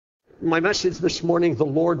my message this morning, the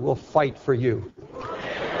Lord will fight for you.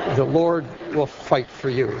 The Lord will fight for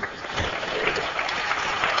you.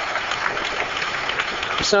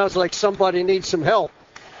 Sounds like somebody needs some help.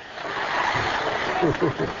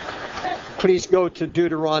 Please go to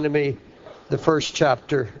Deuteronomy, the first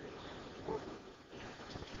chapter.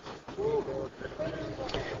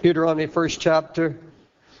 Deuteronomy, first chapter.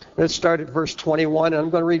 Let's start at verse 21. I'm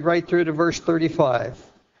going to read right through to verse 35.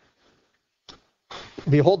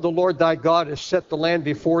 Behold, the Lord thy God has set the land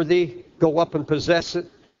before thee. Go up and possess it,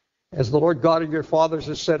 as the Lord God of your fathers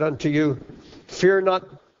has said unto you. Fear not,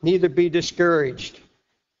 neither be discouraged.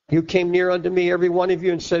 You came near unto me, every one of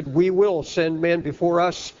you, and said, we will send men before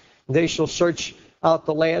us. They shall search out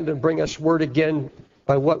the land and bring us word again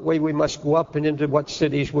by what way we must go up and into what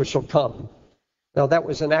cities we shall come. Now, that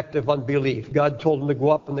was an act of unbelief. God told them to go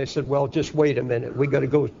up, and they said, well, just wait a minute. We got to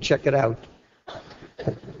go check it out.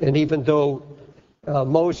 And even though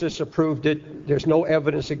Moses approved it, there's no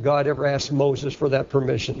evidence that God ever asked Moses for that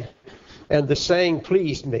permission. And the saying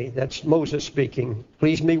pleased me. That's Moses speaking.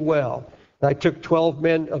 Pleased me well. And I took 12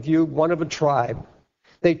 men of you, one of a tribe.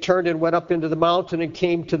 They turned and went up into the mountain and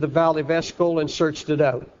came to the valley of Eshcol and searched it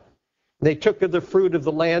out. They took of the fruit of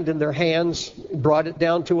the land in their hands, brought it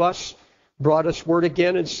down to us, brought us word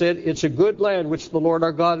again and said, it's a good land which the Lord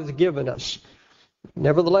our God has given us.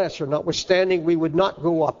 Nevertheless, or notwithstanding, we would not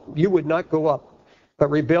go up. You would not go up, but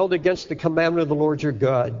rebelled against the commandment of the Lord your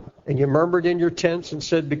God. And you murmured in your tents and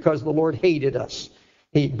said, because the Lord hated us,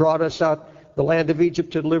 he brought us out the land of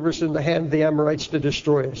Egypt to deliver us in the hand of the Amorites to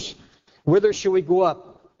destroy us. Whither shall we go up?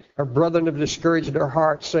 Our brethren have discouraged our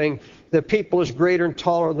hearts, saying, the people is greater and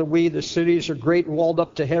taller than we. The cities are great and walled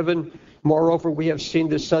up to heaven. Moreover, we have seen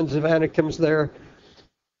the sons of Anakims there.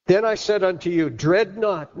 Then I said unto you, dread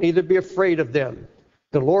not, neither be afraid of them.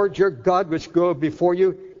 The Lord your God which goeth before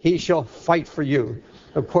you, he shall fight for you,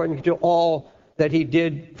 according to all that he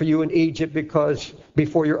did for you in Egypt, because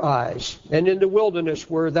before your eyes. And in the wilderness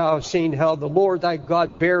where thou hast seen how the Lord thy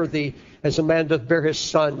God bare thee, as a man doth bear his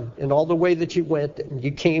son, in all the way that you went, and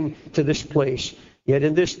you came to this place. Yet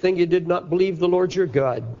in this thing you did not believe the Lord your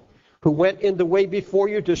God, who went in the way before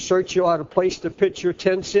you to search you out a place to pitch your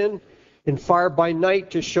tents in fire by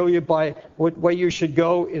night, to show you by what way you should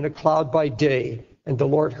go, in a cloud by day. And the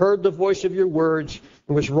Lord heard the voice of your words,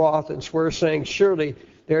 and was wroth, and sware, saying, surely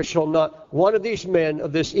there shall not one of these men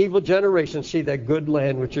of this evil generation see that good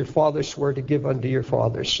land which your fathers swore to give unto your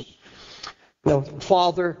fathers. Now,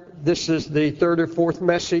 Father, this is the third or fourth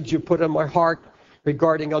message you put in my heart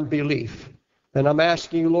regarding unbelief. And I'm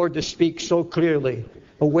asking you, Lord, to speak so clearly.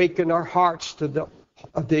 Awaken our hearts to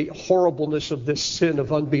the horribleness of this sin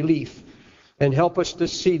of unbelief. And help us to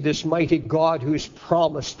see this mighty God who's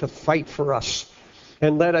promised to fight for us.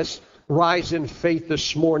 And let us rise in faith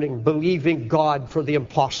this morning, believing God for the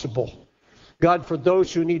impossible. God, for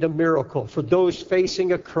those who need a miracle, for those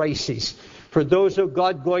facing a crisis, for those, oh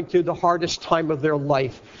God, going through the hardest time of their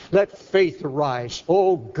life, let faith arise.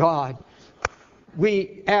 Oh God,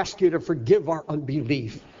 we ask you to forgive our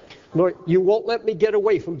unbelief. Lord, you won't let me get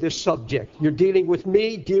away from this subject. You're dealing with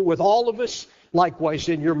me, deal with all of us, likewise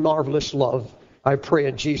in your marvelous love. I pray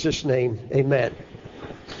in Jesus' name, amen.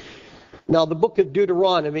 Now, the book of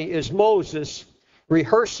Deuteronomy is Moses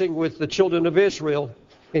rehearsing with the children of Israel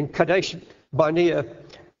in Kadesh Barnea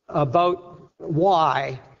about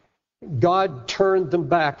why God turned them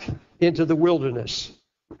back into the wilderness.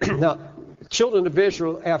 Now, children of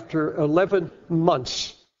Israel, after 11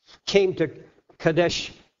 months, came to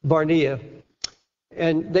Kadesh Barnea,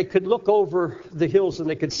 and they could look over the hills and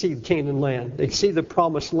they could see the Canaan land. They could see the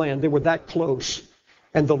promised land. They were that close.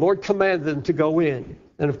 And the Lord commanded them to go in.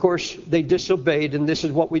 And of course, they disobeyed, and this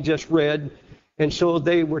is what we just read. And so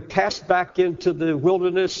they were cast back into the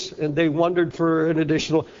wilderness, and they wandered for an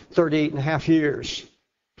additional 38 and a half years.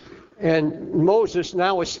 And Moses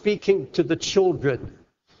now is speaking to the children.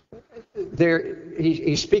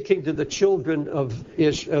 He's speaking to the children of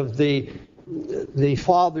the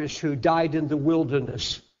fathers who died in the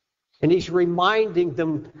wilderness. And he's reminding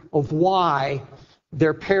them of why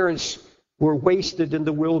their parents were wasted in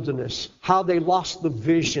the wilderness, how they lost the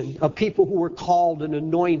vision, of people who were called and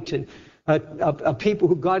anointed, a people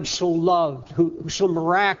who God so loved, who so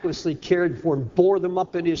miraculously cared for and bore them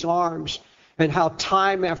up in his arms, and how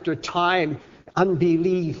time after time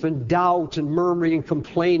unbelief and doubt and murmuring and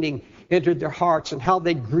complaining entered their hearts, and how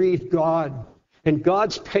they grieved God. And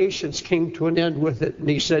God's patience came to an end with it. And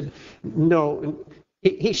he said, no.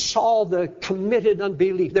 He saw the committed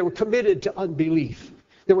unbelief. They were committed to unbelief.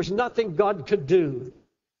 There was nothing God could do.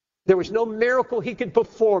 There was no miracle he could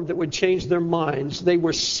perform that would change their minds. They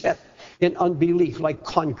were set in unbelief like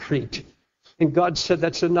concrete. And God said,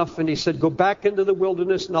 that's enough. And he said, go back into the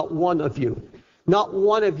wilderness. Not one of you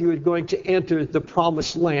is going to enter the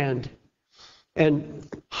promised land. And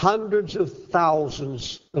hundreds of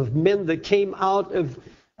thousands of men that came out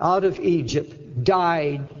of Egypt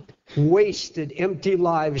died, wasted, empty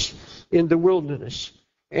lives in the wilderness.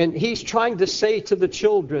 And he's trying to say to the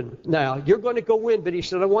children now, you're going to go in, but he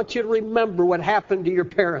said, I want you to remember what happened to your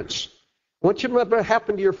parents. I want you to remember what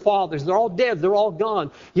happened to your fathers. They're all dead. They're all gone.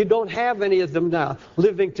 You don't have any of them now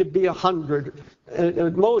living to be 100.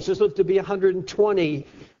 Moses lived to be 120.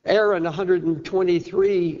 Aaron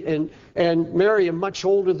 123. And Miriam much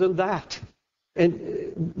older than that.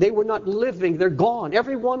 And they were not living. They're gone.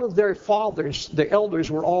 Every one of their fathers, the elders,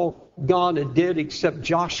 were all gone and dead except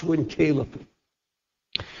Joshua and Caleb.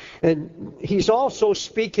 And he's also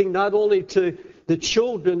speaking not only to the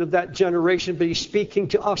children of that generation, but he's speaking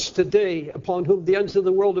to us today, upon whom the ends of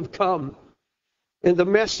the world have come. And the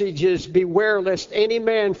message is, beware lest any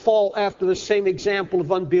man fall after the same example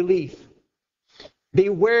of unbelief.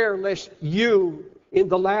 Beware lest you, in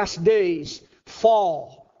the last days,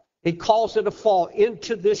 fall. He calls it a fall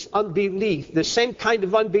into this unbelief, the same kind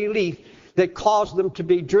of unbelief that caused them to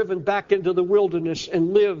be driven back into the wilderness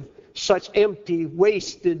and live such empty,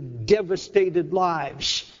 wasted, devastated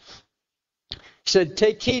lives. He said,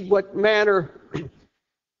 take heed what manner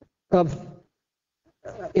of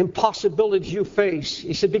impossibilities you face.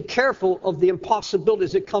 He said, be careful of the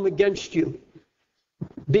impossibilities that come against you.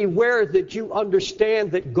 Beware that you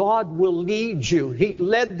understand that God will lead you. He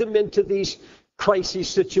led them into these crisis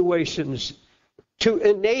situations to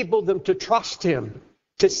enable them to trust him,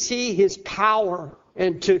 to see his power,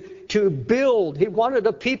 and to build. He wanted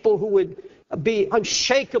a people who would be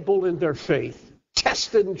unshakable in their faith,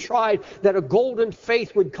 tested and tried, that a golden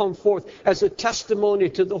faith would come forth as a testimony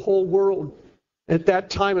to the whole world at that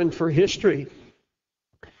time and for history.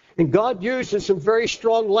 And God uses some very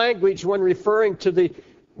strong language when referring to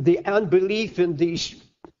the unbelief in these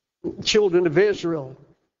children of Israel.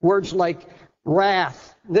 Words like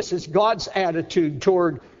wrath. This is God's attitude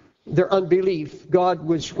toward their unbelief. God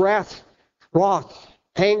was wrath,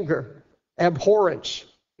 anger, abhorrence.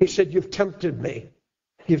 He said, you've tempted me.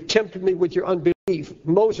 You've tempted me with your unbelief.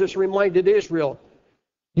 Moses reminded Israel,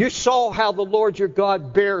 you saw how the Lord your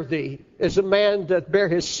God bare thee, as a man doth bear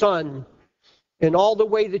his son, in all the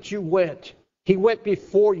way that you went. He went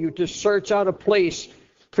before you to search out a place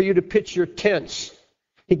for you to pitch your tents.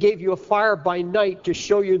 He gave you a fire by night to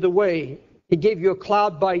show you the way. He gave you a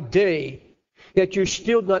cloud by day, yet you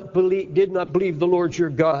still did not believe the Lord your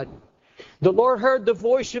God. The Lord heard the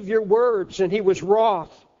voice of your words, and he was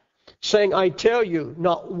wroth, saying, I tell you,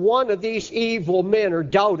 not one of these evil men or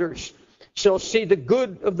doubters shall see the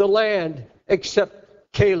good of the land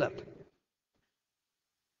except Caleb.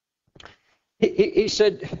 He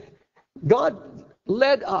said, God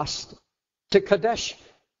led us to Kadesh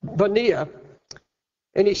Barnea,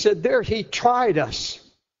 and he said, there he tried us.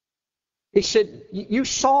 He said, you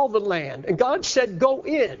saw the land, and God said, go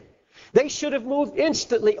in. They should have moved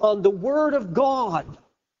instantly on the word of God,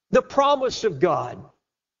 the promise of God.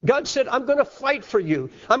 God said, I'm going to fight for you.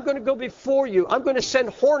 I'm going to go before you. I'm going to send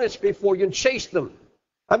hornets before you and chase them.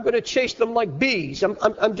 I'm going to chase them like bees.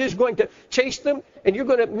 I'm just going to chase them, and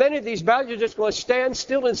many of these battles, you're just going to stand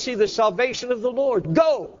still and see the salvation of the Lord.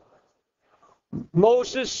 Go!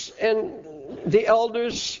 Moses and the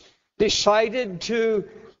elders decided to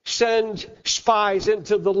send spies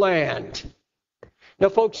into the land. Now,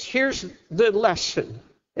 folks, here's the lesson,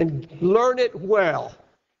 and learn it well.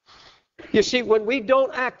 You see, when we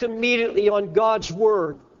don't act immediately on God's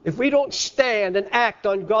word, if we don't stand and act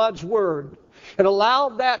on God's word and allow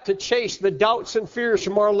that to chase the doubts and fears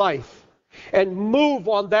from our life and move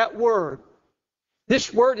on that word,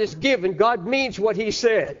 this word is given. God means what he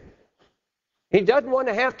said. He doesn't want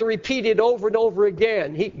to have to repeat it over and over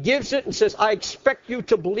again. He gives it and says, I expect you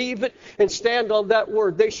to believe it and stand on that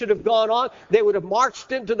word. They should have gone on. They would have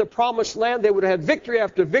marched into the promised land. They would have had victory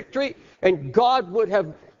after victory. And God would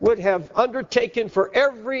have undertaken for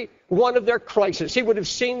every one of their crises. He would have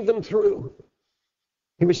seen them through.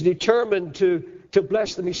 He was determined to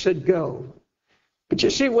bless them. He said, go. But you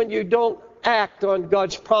see, when you don't act on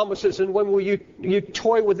God's promises, and when you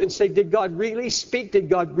toy with it and say, did God really speak? Did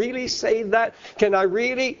God really say that? Can I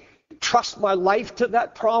really trust my life to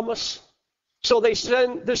that promise? So they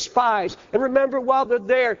send the spies. And remember, while they're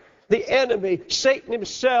there, the enemy, Satan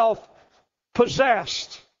himself,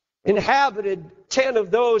 inhabited 10 of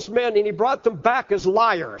those men, and he brought them back as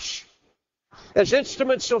liars, as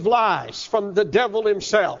instruments of lies from the devil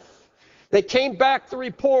himself. They came back to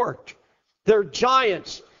report. They're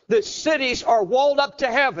giants. The cities are walled up to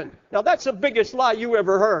heaven. Now, that's the biggest lie you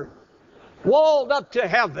ever heard. walled up to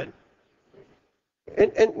heaven.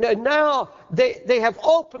 And now they have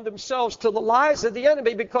opened themselves to the lies of the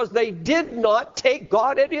enemy because they did not take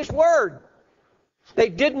God at His word. They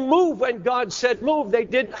didn't move when God said move. They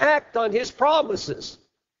didn't act on His promises.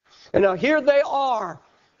 And now here they are,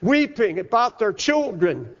 weeping about their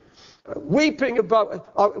children, weeping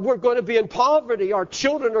about, we're going to be in poverty. Our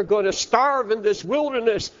children are going to starve in this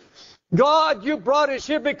wilderness. God, you brought us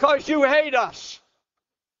here because you hate us.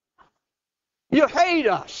 You hate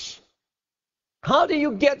us. How do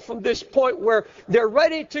you get from this point where they're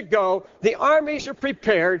ready to go, the armies are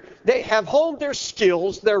prepared, they have honed their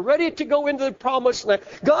skills, they're ready to go into the promised land.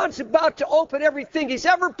 God's about to open everything He's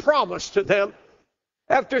ever promised to them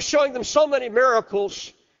after showing them so many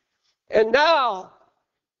miracles. And now,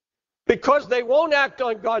 because they won't act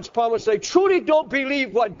on God's promise, they truly don't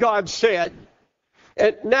believe what God said.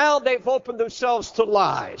 And now they've opened themselves to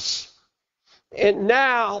lies. And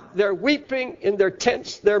now they're weeping in their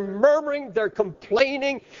tents, they're murmuring, they're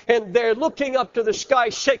complaining, and they're looking up to the sky,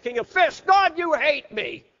 shaking a fist. God, you hate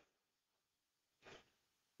me.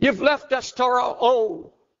 You've left us to our own.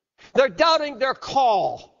 They're doubting their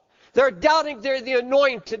call. They're doubting they're the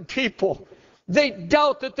anointed people. They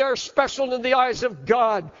doubt that they're special in the eyes of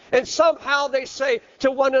God. And somehow they say to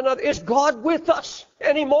one another, is God with us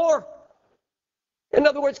anymore? In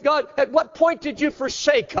other words, God, at what point did you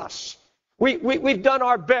forsake us? We've done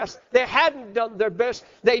our best. They hadn't done their best.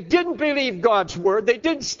 They didn't believe God's word. They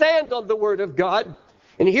didn't stand on the word of God.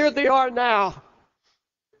 And here they are now.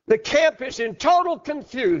 The camp is in total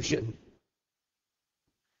confusion.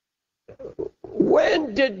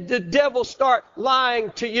 When did the devil start lying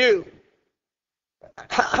to you?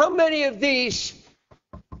 How many of these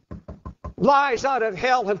lies out of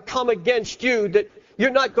hell have come against you that you're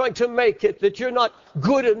not going to make it, that you're not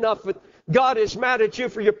good enough, that God is mad at you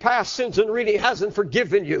for your past sins and really hasn't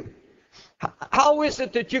forgiven you? How is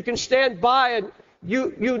it that you can stand by and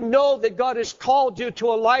you know that God has called you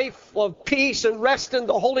to a life of peace and rest in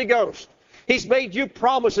the Holy Ghost? He's made you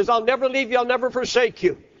promises. I'll never leave you. I'll never forsake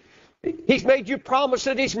you. He's made you promise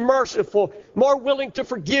that He's merciful, more willing to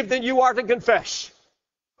forgive than you are to confess.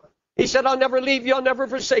 He said, I'll never leave you. I'll never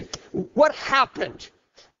forsake you. What happened?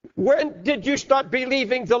 When did you start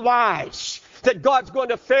believing the lies that God's going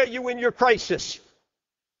to fail you in your crisis?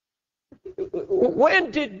 When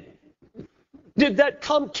did that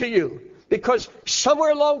come to you? Because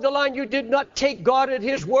somewhere along the line you did not take God at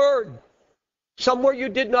His word. Somewhere you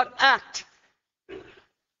did not act.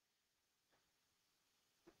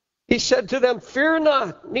 He said to them, fear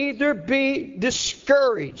not, neither be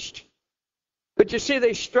discouraged. But you see,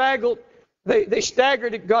 they staggered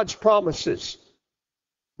at God's promises.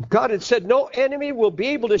 God had said, no enemy will be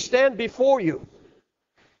able to stand before you.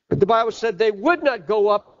 But the Bible said they would not go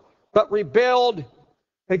up, but rebelled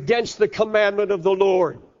against the commandment of the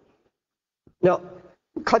Lord. Now,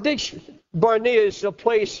 Kadesh Barnea is a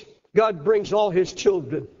place God brings all His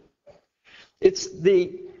children. This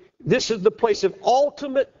is the place of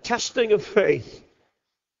ultimate testing of faith.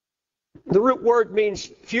 The root word means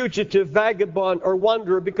fugitive, vagabond, or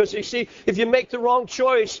wanderer, because you see, if you make the wrong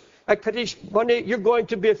choice at Kadesh Barnea, you're going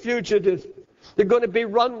to be a fugitive. You're going to be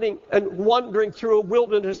running and wandering through a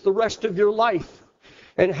wilderness the rest of your life.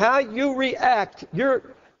 And how you react,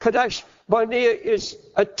 your Kadesh Barnea is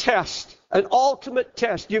a test, an ultimate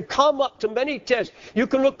test. You've come up to many tests. You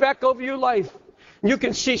can look back over your life. You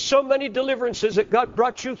can see so many deliverances that God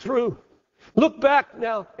brought you through. Look back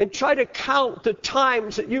now and try to count the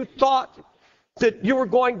times that you thought that you were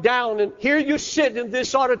going down. And here you sit in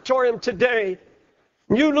this auditorium today.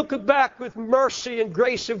 You look back with mercy and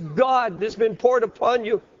grace of God that has been poured upon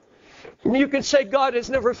you. And you can say, God has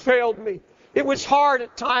never failed me. It was hard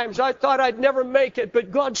at times. I thought I'd never make it.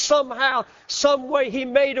 But God somehow, some way, He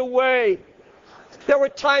made a way. There were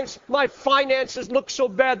times my finances looked so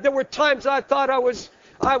bad. There were times I thought I was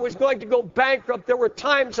going to go bankrupt. There were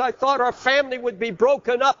times I thought our family would be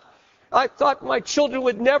broken up. I thought my children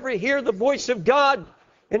would never hear the voice of God.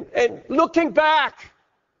 And looking back,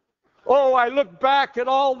 I look back at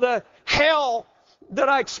all the hell that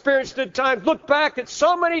I experienced at times. Look back at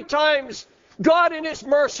so many times God in His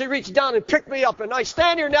mercy reached down and picked me up. And I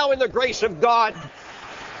stand here now in the grace of God.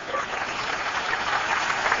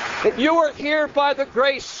 And you are here by the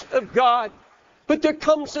grace of God. But there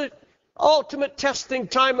comes an ultimate testing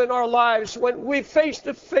time in our lives when we face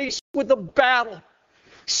to face with a battle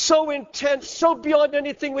so intense, so beyond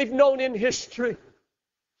anything we've known in history.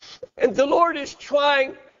 And the Lord is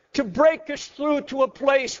trying to break us through to a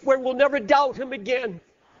place where we'll never doubt Him again.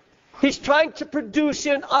 He's trying to produce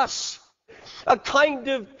in us a kind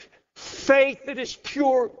of faith that is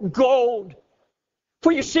pure gold.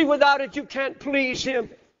 For you see, without it, you can't please him.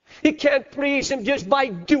 You can't please him just by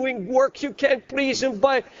doing works. You can't please him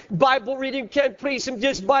by Bible reading. You can't please him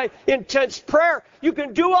just by intense prayer. You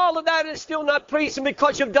can do all of that and still not please him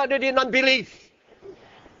because you've done it in unbelief.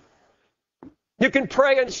 You can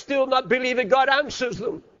pray and still not believe that God answers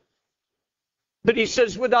them. But he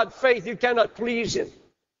says, without faith, you cannot please him.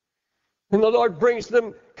 And the Lord brings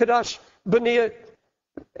them, Kadesh Barnea,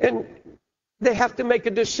 and they have to make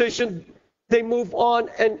a decision. They move on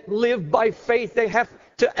and live by faith. They have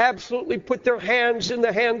to absolutely put their hands in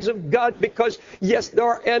the hands of God, because, yes, there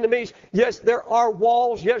are enemies. Yes, there are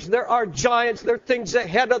walls. Yes, there are giants. There are things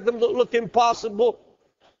ahead of them that look impossible.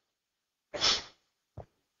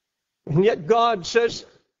 And yet God says,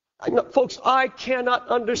 folks, I cannot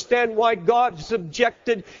understand why God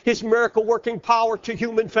subjected his miracle-working power to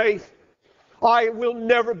human faith. I will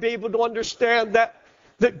never be able to understand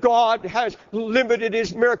that God has limited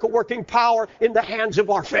his miracle-working power in the hands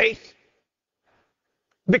of our faith.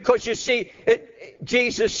 Because you see,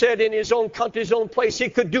 Jesus said in his own country, his own place, he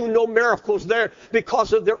could do no miracles there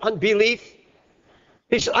because of their unbelief.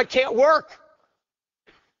 He said, I can't work.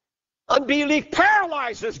 Unbelief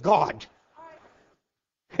paralyzes God.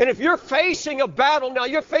 And if you're facing a battle now,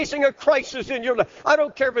 you're facing a crisis in your life. I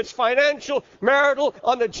don't care if it's financial, marital,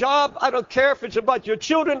 on the job. I don't care if it's about your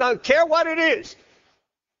children. I don't care what it is.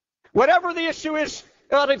 Whatever the issue is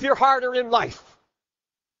out of your heart or in life.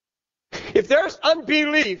 If there's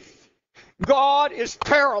unbelief, God is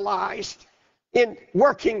paralyzed in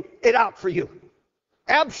working it out for you.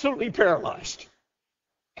 Absolutely paralyzed.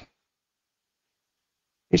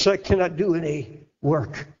 He said, I cannot do any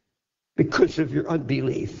work because of your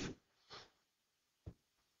unbelief.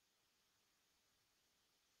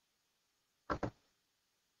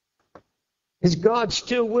 Is God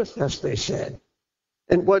still with us, they said.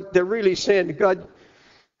 And what they're really saying to God,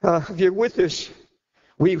 if you're with us,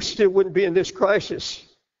 we still wouldn't be in this crisis.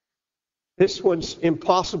 This one's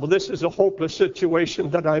impossible. This is a hopeless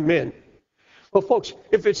situation that I'm in. Well, folks,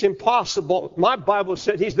 if it's impossible, my Bible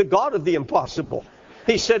said he's the God of the impossible.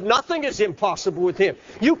 He said nothing is impossible with him.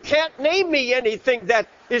 You can't name me anything that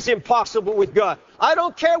is impossible with God. I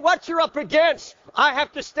don't care what you're up against. I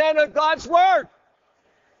have to stand on God's word.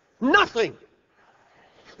 Nothing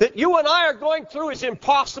that you and I are going through is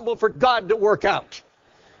impossible for God to work out.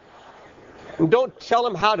 And don't tell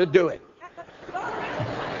him how to do it.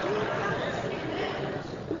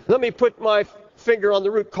 Let me put my finger on the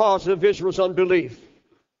root cause of Israel's unbelief.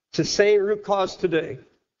 It's the same root cause today.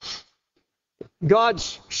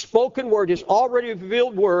 God's spoken word, his already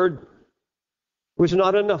revealed word, was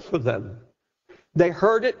not enough for them. They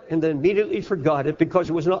heard it and then immediately forgot it because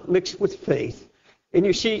it was not mixed with faith. And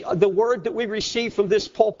you see, the word that we receive from this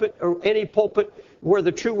pulpit or any pulpit where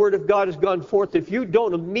the true word of God has gone forth, if you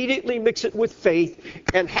don't immediately mix it with faith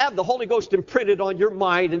and have the Holy Ghost imprinted on your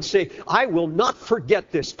mind and say, I will not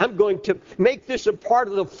forget this. I'm going to make this a part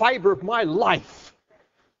of the fiber of my life.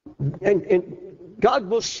 And God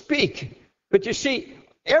will speak. But you see,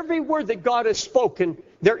 every word that God has spoken,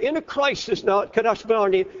 they're in a crisis now at Kadesh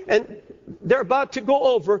Barnea, and they're about to go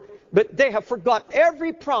over, but they have forgot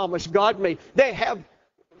every promise God made. They have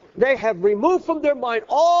removed from their mind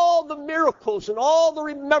all the miracles and all the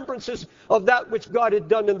remembrances of that which God had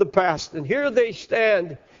done in the past. And here they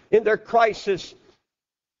stand in their crisis,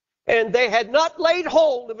 and they had not laid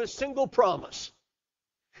hold of a single promise.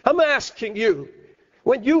 I'm asking you,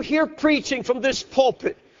 when you hear preaching from this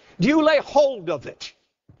pulpit, do you lay hold of it?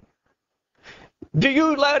 Do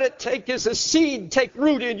you let it take as a seed, take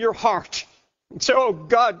root in your heart? And say, oh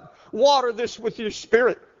God, water this with your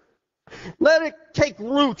spirit. Let it take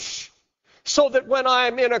roots so that when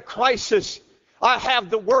I'm in a crisis, I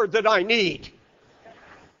have the word that I need.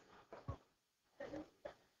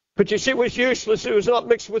 But you see, it was useless. It was not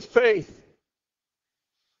mixed with faith.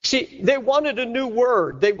 See, they wanted a new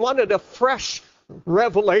word. They wanted a fresh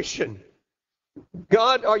revelation.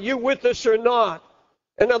 God, are you with us or not?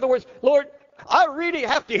 In other words, Lord, I really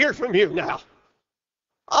have to hear from you now.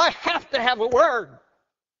 I have to have a word.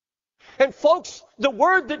 And folks, the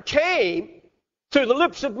word that came through the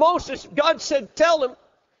lips of Moses, God said, tell him,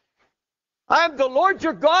 I am the Lord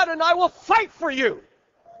your God and I will fight for you.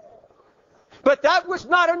 But that was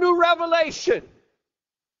not a new revelation.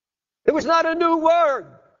 It was not a new word.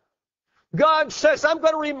 God says, I'm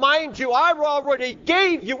going to remind you, I already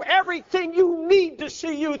gave you everything you need to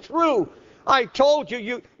see you through. I told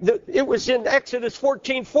you, it was in Exodus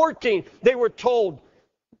 14:14. They were told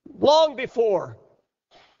long before,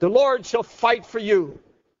 the Lord shall fight for you.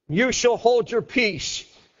 You shall hold your peace.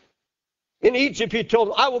 In Egypt, he told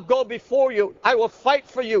them, I will go before you. I will fight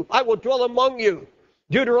for you. I will dwell among you.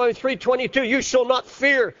 Deuteronomy 3:22, you shall not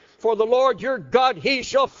fear, for the Lord your God, he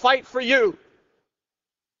shall fight for you.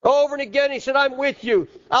 Over and again he said, I'm with you.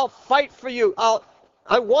 I'll fight for you.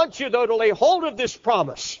 I want you, though, to lay hold of this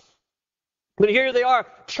promise. But here they are,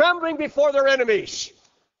 trembling before their enemies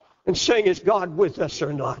and saying, is God with us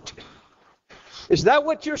or not? Is that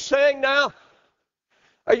what you're saying now?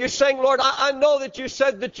 Are you saying, Lord, I know that you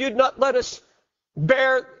said that you'd not let us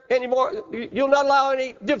bear any more. You'll not allow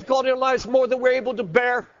any difficulty in our lives more than we're able to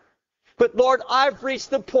bear. But Lord, I've reached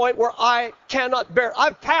the point where I cannot bear.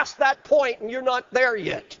 I've passed that point and you're not there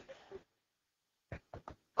yet.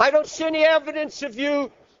 I don't see any evidence of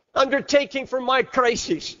you undertaking for my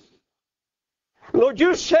crises. Lord,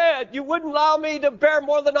 you said you wouldn't allow me to bear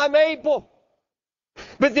more than I'm able.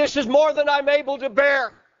 But this is more than I'm able to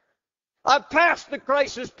bear. I've passed the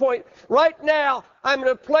crisis point. Right now, I'm in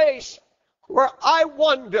a place where I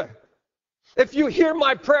wonder if you hear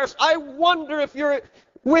my prayers. I wonder if you're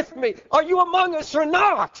with me. Are you among us or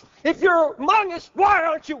not? If you're among us, why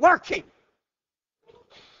aren't you working?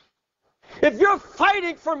 If you're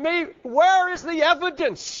fighting for me, where is the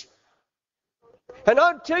evidence? And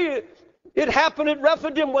I'll tell you, it happened at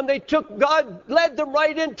Rephidim when they took, God led them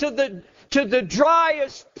right into the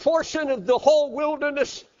driest portion of the whole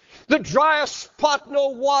wilderness, the driest spot, no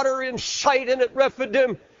water in sight. And at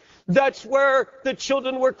Rephidim, that's where the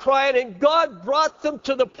children were crying, and God brought them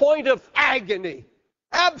to the point of agony,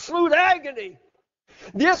 absolute agony.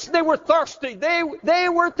 Yes, they were thirsty. They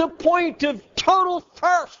were at the point of total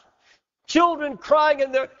thirst. Children crying,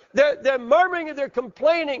 and they're murmuring and they're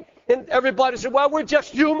complaining, and everybody said, well, we're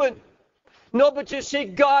just human. No, but you see,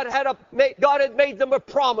 God had made them a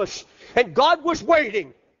promise, and God was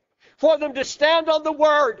waiting for them to stand on the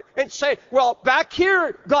word and say, well, back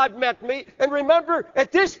here God met me, and remember,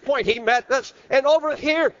 at this point he met us, and over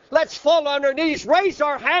here, let's fall on our knees, raise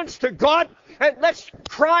our hands to God, and let's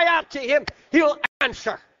cry out to him. He'll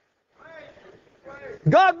answer.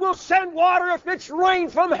 God will send water if it's rain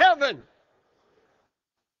from heaven.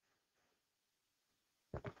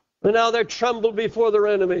 And now they're trembled before their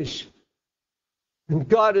enemies. And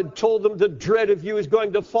God had told them the dread of you is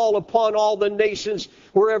going to fall upon all the nations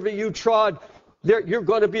wherever you trod. You're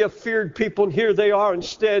going to be a feared people, and here they are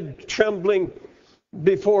instead trembling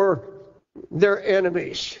before their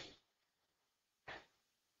enemies.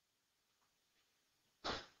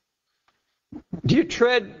 Do you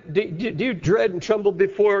dread and tremble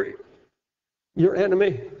before your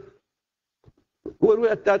enemy?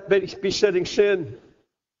 Would that be besetting sin?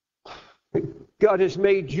 God has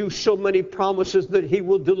made you so many promises that he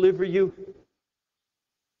will deliver you.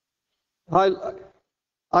 I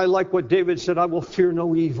like what David said, I will fear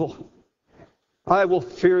no evil. I will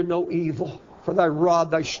fear no evil, for thy rod,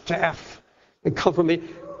 thy staff, they comfort me.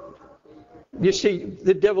 You see,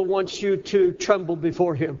 the devil wants you to tremble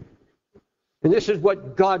before him. And this is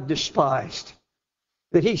what God despised,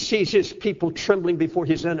 that he sees his people trembling before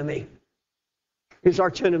his enemy, his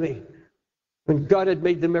archenemy. When God had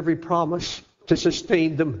made them every promise to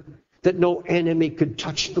sustain them, that no enemy could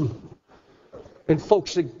touch them. And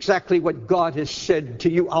folks, exactly what God has said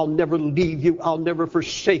to you, I'll never leave you, I'll never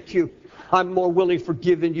forsake you. I'm more willing to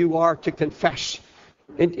forgive than you are to confess.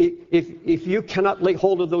 And if you cannot lay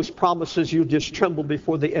hold of those promises, you'll just tremble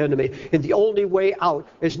before the enemy. And the only way out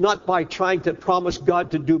is not by trying to promise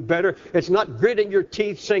God to do better. It's not gritting your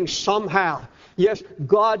teeth saying somehow. Yes,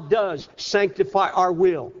 God does sanctify our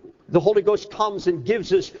will. The Holy Ghost comes and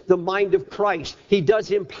gives us the mind of Christ. He does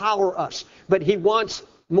empower us. But he wants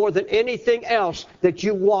more than anything else that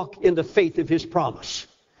you walk in the faith of his promise.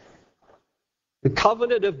 The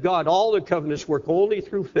covenant of God, all the covenants work only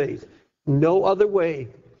through faith. No other way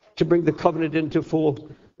to bring the covenant into full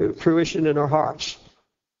fruition in our hearts.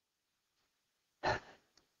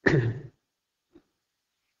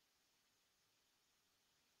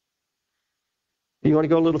 You want to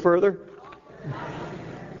go a little further?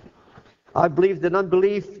 I believe that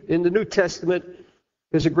unbelief in the New Testament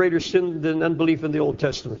is a greater sin than unbelief in the Old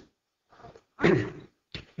Testament.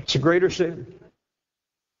 It's a greater sin.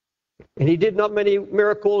 And he did not many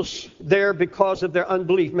miracles there because of their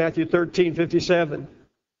unbelief, Matthew 13:57.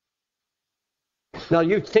 Now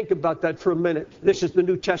you think about that for a minute. This is the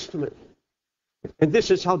New Testament. And this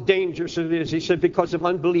is how dangerous it is. He said, because of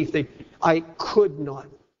unbelief, I could not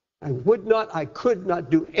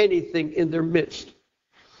do anything in their midst.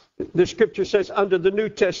 The scripture says under the New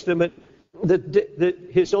Testament that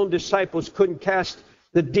his own disciples couldn't cast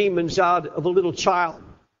the demons out of a little child.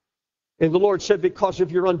 And the Lord said, because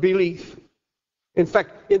of your unbelief. In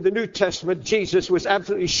fact, in the New Testament, Jesus was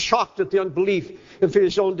absolutely shocked at the unbelief of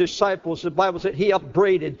his own disciples. The Bible said he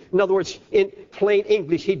upbraided. In other words, in plain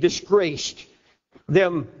English, he disgraced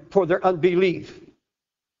them for their unbelief.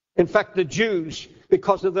 In fact, the Jews,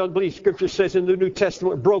 because of their unbelief, Scripture says in the New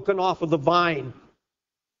Testament, were broken off of the vine.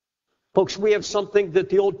 Folks, we have something that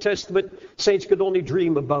the Old Testament saints could only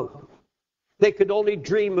dream about. They could only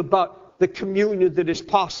dream about the communion that is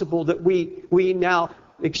possible that we now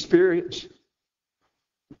experience.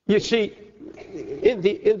 You see, in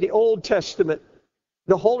the Old Testament,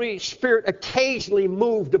 the Holy Spirit occasionally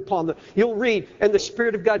moved upon them. You'll read, and the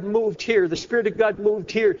Spirit of God moved here. The Spirit of God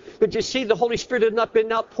moved here. But you see, the Holy Spirit had not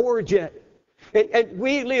been outpoured yet. And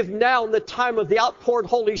we live now in the time of the outpoured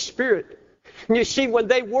Holy Spirit. And you see, when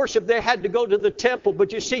they worshiped, they had to go to the temple.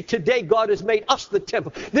 But you see, today God has made us the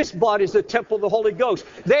temple. This body is the temple of the Holy Ghost.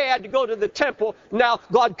 They had to go to the temple. Now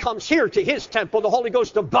God comes here to His temple. The Holy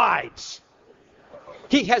Ghost abides.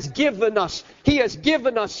 He has given us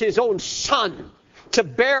His own Son to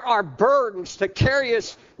bear our burdens, to carry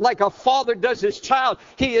us like a father does his child.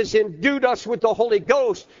 He has endued us with the Holy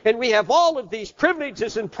Ghost. And we have all of these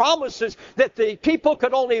privileges and promises that the people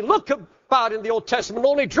could only look about in the Old Testament,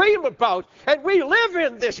 only dream about. And we live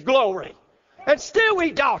in this glory. And still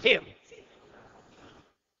we doubt Him.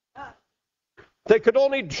 They could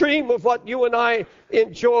only dream of what you and I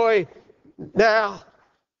enjoy now.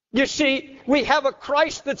 You see, we have a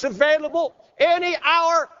Christ that's available any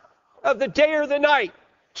hour of the day or the night.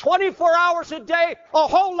 24 hours a day, a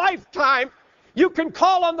whole lifetime. You can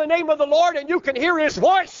call on the name of the Lord and you can hear His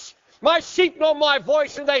voice. My sheep know my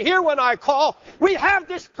voice and they hear when I call. We have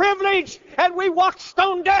this privilege and we walk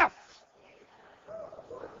stone deaf.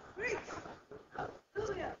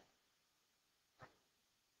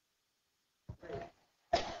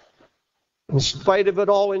 In spite of it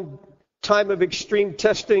all, in time of extreme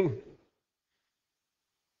testing,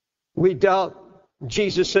 we doubt.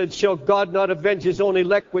 Jesus said, shall God not avenge His own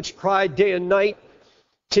elect which cry day and night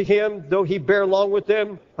to Him, though He bear long with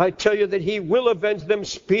them? I tell you that He will avenge them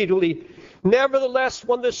speedily. Nevertheless,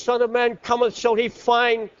 when the Son of Man cometh, shall He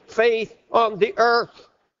find faith on the earth?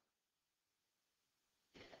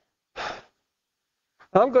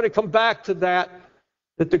 I'm going to come back to that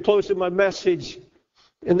at the close of my message.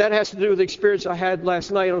 And that has to do with the experience I had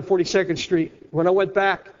last night on 42nd Street. When I went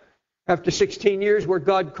back after 16 years where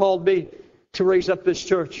God called me to raise up this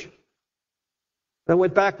church. I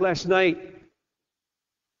went back last night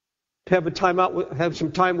to have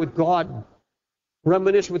some time with God,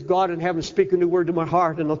 reminisce with God and have Him speak a new word to my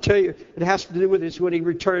heart. And I'll tell you, it has to do with this when He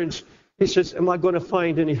returns. He says, am I going to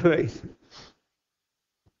find any faith?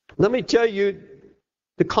 Let me tell you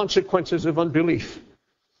the consequences of unbelief.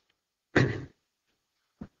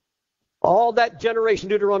 All that generation,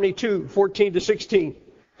 Deuteronomy 2:14-16,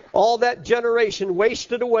 all that generation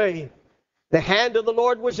wasted away. The hand of the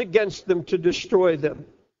Lord was against them to destroy them.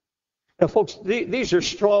 Now, folks, these are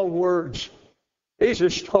strong words. These are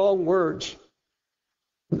strong words.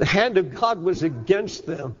 The hand of God was against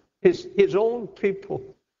them, His own people.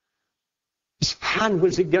 His hand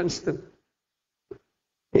was against them.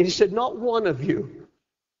 And He said, not one of you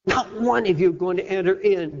are going to enter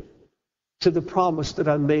in to the promise that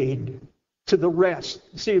I made, to the rest.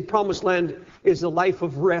 See, the promised land is a life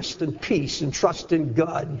of rest and peace and trust in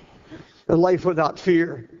God. A life without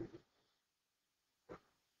fear.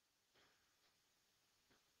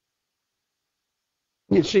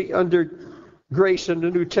 You see, under grace in the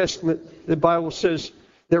New Testament, the Bible says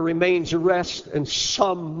there remains a rest and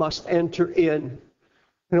some must enter in.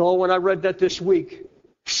 You know, when I read that this week,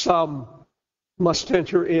 some must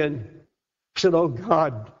enter in. I said, oh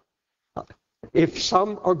God, if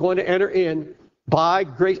some are going to enter in, by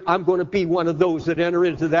grace, I'm going to be one of those that enter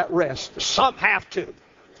into that rest. Some have to.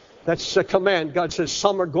 That's a command. God says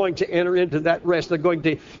some are going to enter into that rest. They're going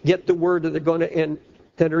to get the word and they're going to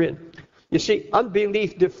enter in. You see,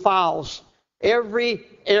 unbelief defiles every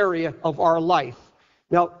area of our life.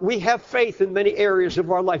 Now, we have faith in many areas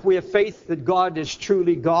of our life. We have faith that God is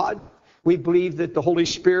truly God. We believe that the Holy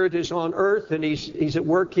Spirit is on earth and He's at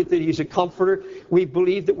work, that He's a comforter. We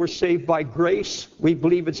believe that we're saved by grace. We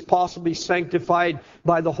believe it's possible to be sanctified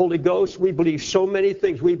by the Holy Ghost. We believe so many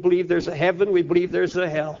things. We believe there's a heaven. We believe there's a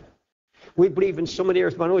hell. We believe in so many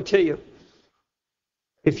areas. But I want to tell you,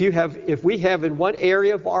 if we have in one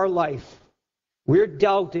area of our life, we're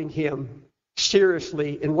doubting Him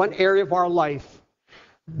seriously in one area of our life,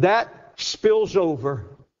 that spills over.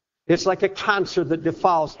 It's like a cancer that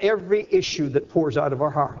defiles every issue that pours out of our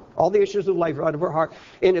heart. All the issues of life are out of our heart.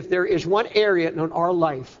 And if there is one area in our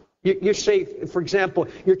life, you say, for example,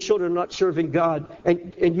 your children are not serving God,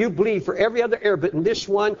 and you believe for every other area, but in this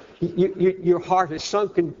one, your heart is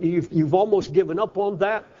sunk and you've almost given up on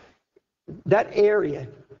that. That area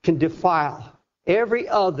can defile every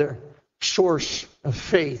other source of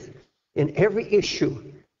faith in every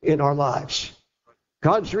issue in our lives.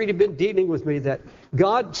 God's really been dealing with me that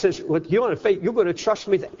God says, "What you want to faith, you're going to trust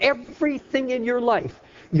me that everything in your life,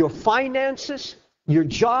 your finances, your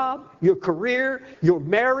job, your career, your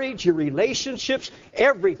marriage, your relationships,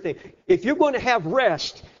 everything. If you're going to have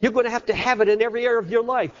rest, you're going to have it in every area of your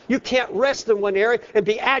life. You can't rest in one area and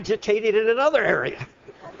be agitated in another area.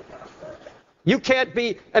 You can't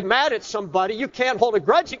be mad at somebody. You can't hold a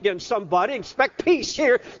grudge against somebody and expect peace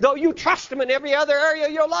here, though you trust him in every other area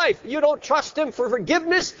of your life. You don't trust him for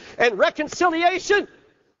forgiveness and reconciliation.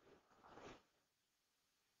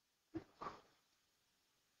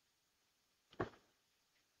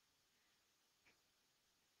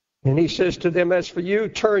 And he says to them, as for you,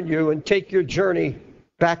 turn you and take your journey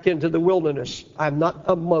back into the wilderness. I'm not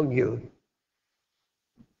among you.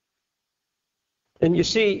 And you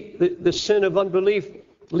see, the sin of unbelief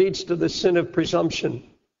leads to the sin of presumption.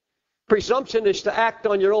 Presumption is to act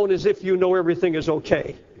on your own as if you know everything is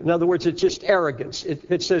okay. In other words, it's just arrogance.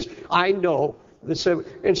 It says, I know. And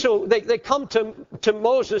so they come to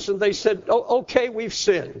Moses and they said, oh, okay, we've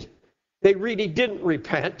sinned. They really didn't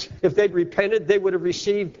repent. If they'd repented, they would have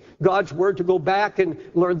received God's word to go back and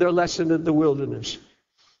learn their lesson in the wilderness.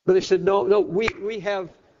 But they said, no, we've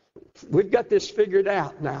got this figured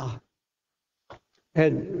out now.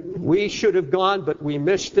 And we should have gone, but we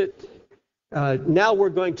missed it. Now we're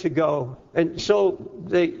going to go. And so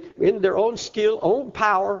they, in their own skill, own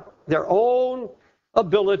power, their own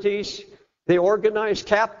abilities, they organize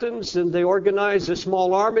captains and they organize a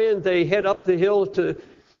small army and they head up the hill to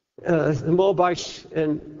the Moabites.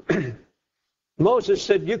 And Moses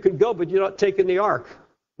said, you can go, but you're not taking the ark.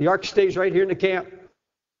 The ark stays right here in the camp.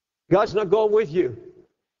 God's not going with you.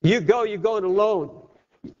 You go, you're going alone.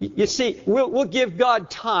 You see, we'll give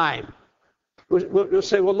God time. We'll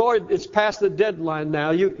say, well, Lord, it's past the deadline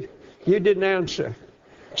now. You didn't answer.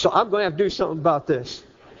 So I'm going to have to do something about this.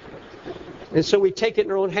 And so we take it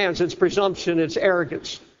in our own hands. It's presumption. It's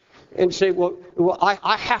arrogance. And say, well,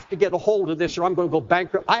 I have to get a hold of this or I'm going to go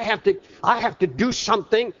bankrupt. I have to do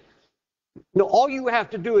something. No, all you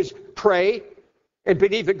have to do is pray and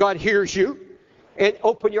believe that God hears you and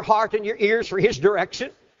open your heart and your ears for his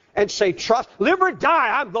direction. And say, trust, live or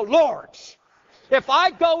die, I'm the Lord's. If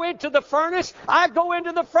I go into the furnace, I go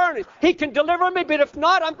into the furnace. He can deliver me, but if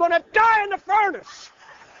not, I'm going to die in the furnace.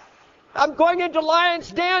 I'm going into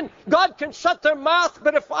lion's den. God can shut their mouth,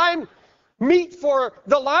 but if I'm meat for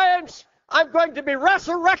the lions, I'm going to be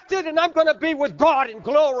resurrected and I'm going to be with God in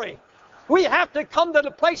glory. We have to come to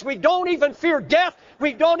the place we don't even fear death.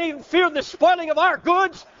 We don't even fear the spoiling of our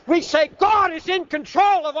goods. We say, God is in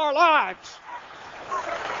control of our lives.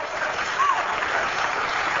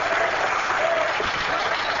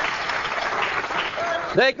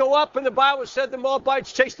 They go up, and the Bible said the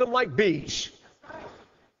Moabites chased them like bees.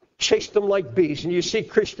 Chased them like bees. And you see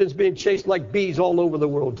Christians being chased like bees all over the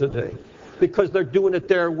world today because they're doing it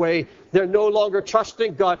their way. They're no longer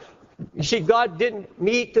trusting God. You see, God didn't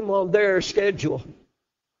meet them on their schedule.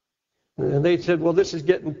 And they said, well, this is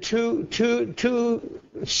getting too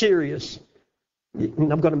serious.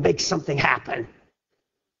 And I'm going to make something happen.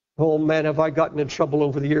 Oh, man, have I gotten in trouble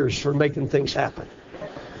over the years for making things happen.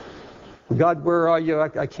 God, where are you?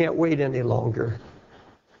 I can't wait any longer.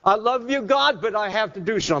 I love you, God, but I have to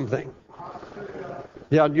do something.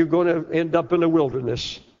 Yeah, you're going to end up in the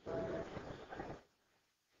wilderness.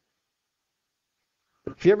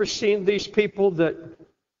 Have you ever seen these people that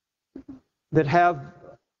have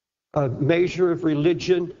a measure of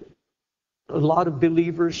religion? A lot of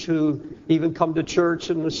believers who even come to church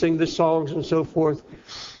and sing the songs and so forth.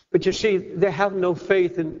 But you see, they have no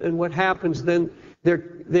faith, and what happens then,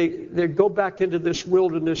 they go back into this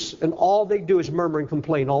wilderness, and all they do is murmur and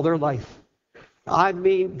complain all their life. I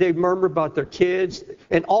mean, they murmur about their kids,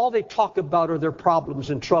 and all they talk about are their problems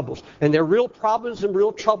and troubles. And they're real problems and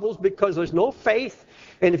real troubles because there's no faith.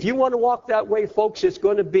 And if you want to walk that way, folks, it's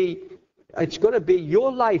going to be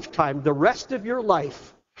your lifetime, the rest of your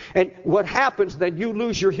life. And what happens then, you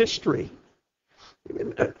lose your history.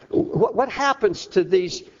 What happens to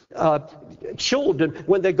these children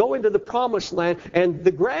when they go into the promised land, and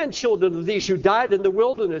the grandchildren of these who died in the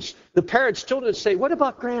wilderness, the parents' children say, what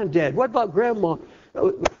about granddad? What about grandma?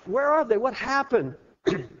 Where are they? What happened?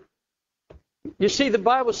 You see, the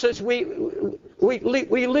Bible says we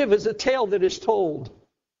live as a tale that is told.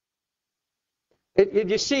 And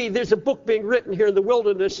you see, there's a book being written here in the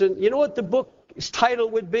wilderness, and you know what the book's title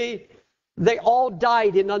would be? They all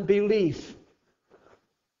died in unbelief.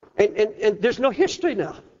 And there's no history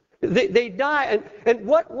now. They die, and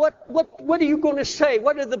what are you going to say?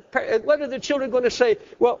 What are the children going to say?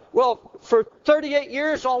 Well, for 38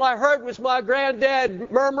 years, all I heard was my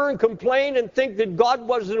granddad murmur and complain and think that God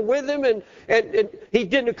wasn't with him, and he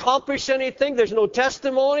didn't accomplish anything. There's no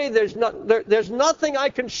testimony. There's nothing I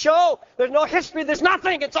can show. There's no history. There's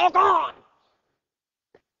nothing. It's all gone.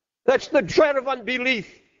 That's the dread of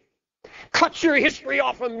unbelief. Cut your history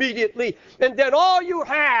off immediately, and then all you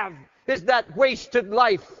have is that wasted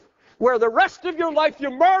life, where the rest of your life you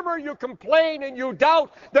murmur, you complain, and you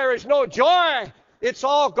doubt. There is no joy. It's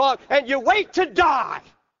all gone. And you wait to die.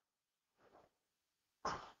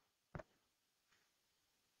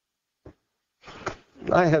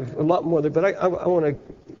 I have a lot more there, but I want to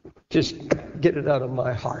just get it out of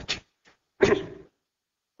my heart.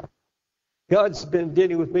 God's been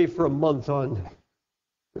dealing with me for a month on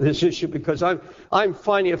this issue, because I'm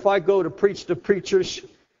finding if I go to preach to preachers,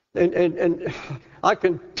 and I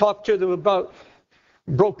can talk to them about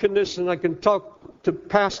brokenness, and I can talk to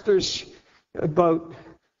pastors about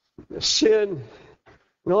sin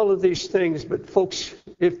and all of these things. But folks,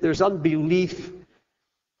 if there's unbelief,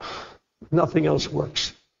 nothing else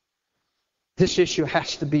works. This issue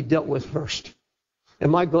has to be dealt with first.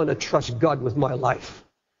 Am I going to trust God with my life?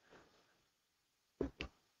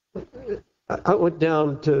 I went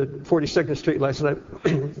down to 42nd Street last night.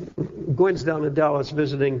 Gwen's down in Dallas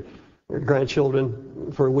visiting her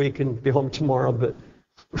grandchildren for a week and be home tomorrow, but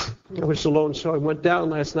I was alone, so I went down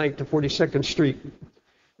last night to 42nd Street.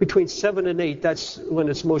 Between 7 and 8, that's when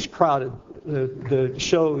it's most crowded. The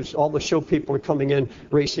shows, all the show people are coming in,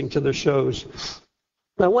 racing to their shows.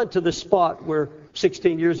 I went to the spot where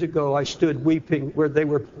 16 years ago I stood weeping, where they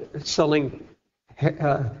were selling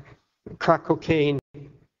crack cocaine,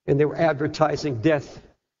 and they were advertising death.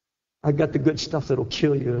 I got the good stuff that'll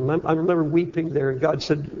kill you. And I remember weeping there, and God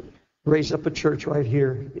said, raise up a church right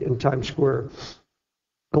here in Times Square.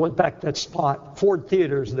 I went back to that spot. Ford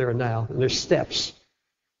Theater's there now, and there's steps.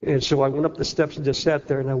 And so I went up the steps and just sat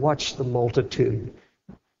there, and I watched the multitude.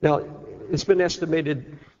 Now, it's been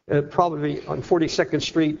estimated probably on 42nd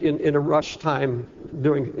Street in a rush time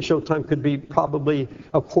during showtime could be probably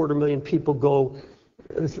 250,000 people go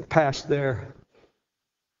past there.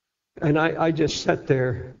 And I just sat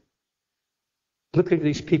there looking at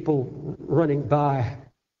these people running by.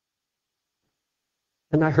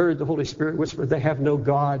 And I heard the Holy Spirit whisper, they have no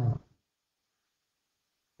God.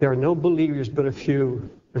 There are no believers but a few.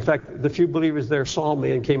 In fact, the few believers there saw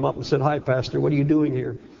me and came up and said, hi, Pastor, what are you doing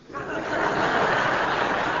here?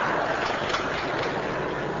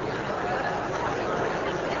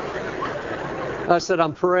 I said,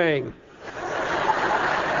 I'm praying.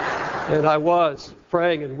 And I was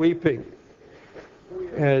praying and weeping.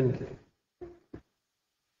 And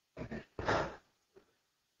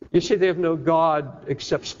you see, they have no God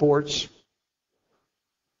except sports.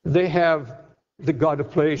 They have the God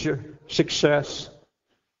of pleasure, success,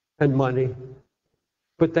 and money.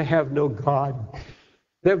 But they have no God.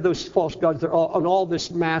 They have those false gods. They're all on all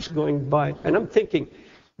this mass going by. And I'm thinking,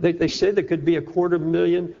 they say there could be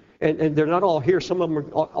 250,000. And they're not all here. Some of them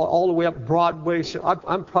are all the way up Broadway. So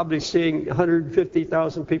I'm probably seeing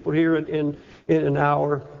 150,000 people here in an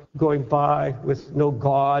hour going by with no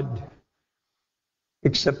God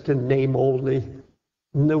except in name only.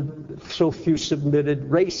 No, so few submitted,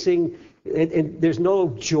 racing, and there's no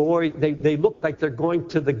joy. They look like they're going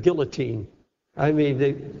to the guillotine. I mean,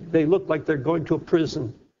 they look like they're going to a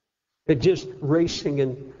prison. They're just racing.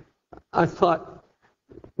 And I thought,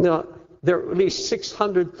 now, there are at least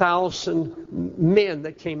 600,000 men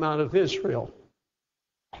that came out of Israel.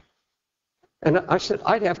 And I said,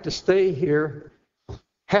 I'd have to stay here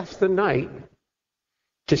half the night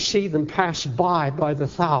to see them pass by the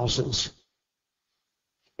thousands.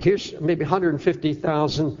 Here's maybe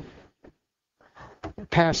 150,000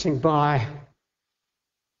 passing by.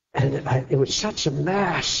 And it was such a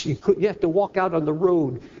mass. You have to walk out on the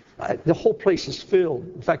road. The whole place is filled.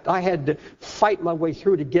 In fact, I had to fight my way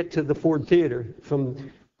through to get to the Ford Theater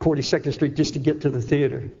from 42nd Street just to get to the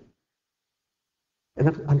theater.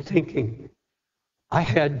 And I'm thinking, I'd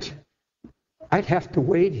have to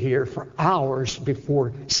wait here for hours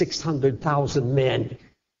before 600,000 men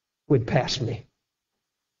would pass me,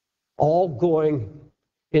 all going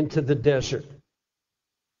into the desert,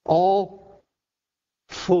 all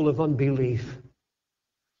full of unbelief.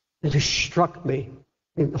 It has struck me.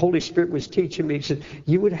 And the Holy Spirit was teaching me. He said,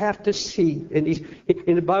 you would have to see. And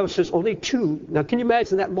the Bible says only two. Now, can you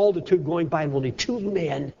imagine that multitude going by and only 2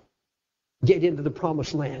 men get into the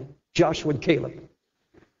promised land? Joshua and Caleb.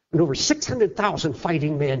 And over 600,000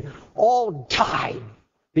 fighting men all died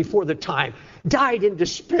before the time. Died in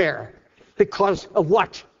despair. Because of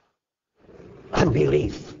what?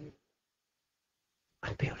 Unbelief.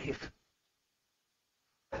 Unbelief.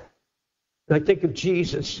 And I think of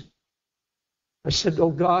Jesus. I said, oh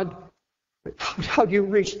God, how do you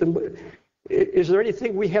reach them? Is there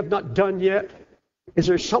anything we have not done yet? Is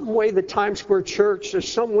there some way the Times Square Church,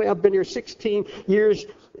 there's some way, I've been here 16 years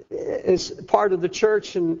as part of the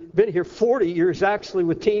church and been here 40 years actually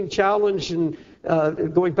with Teen Challenge and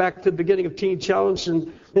going back to the beginning of Teen Challenge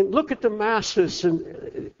and look at the masses.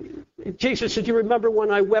 And Jesus said, you remember when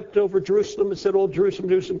I wept over Jerusalem and said, oh, Jerusalem,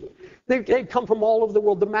 Jerusalem. They'd come from all over the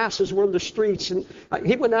world. The masses were in the streets. And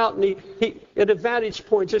he went out and he at a vantage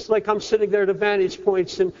point, just like I'm sitting there at a vantage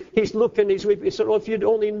point, and he's looking, he's weeping. He said, oh, if you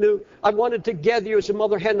only knew, I wanted to gather you as a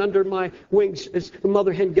mother hen under my wings, as a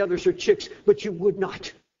mother hen gathers her chicks, but you would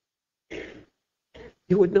not.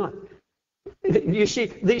 You would not. You see,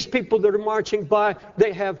 these people that are marching by,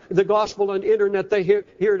 they have the gospel on the internet. They hear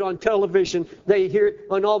it on television. They hear it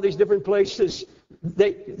on all these different places.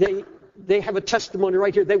 They have a testimony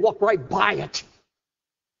right here. They walk right by it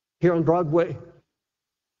here on Broadway.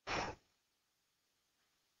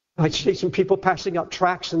 I see some people passing out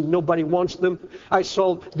tracts and nobody wants them. I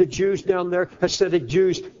saw the Jews down there, Hasidic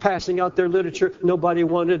Jews, passing out their literature. Nobody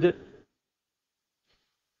wanted it.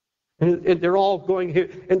 And they're all going here.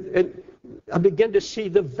 And I begin to see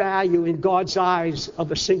the value in God's eyes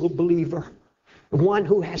of a single believer. One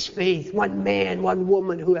who has faith. One man, one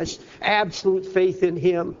woman who has absolute faith in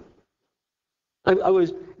Him.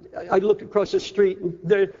 I looked across the street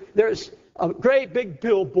and there's a great big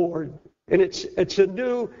billboard, and it's a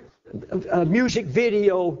new music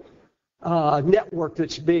video network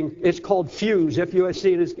it's called Fuse,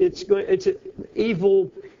 F-U-S-C. It's an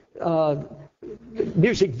evil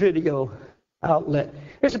music video outlet.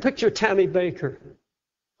 Here's a picture of Tammy Baker,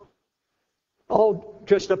 all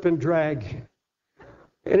dressed up in drag,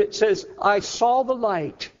 and it says, "I saw the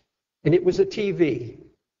light," and it was a TV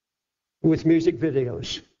with music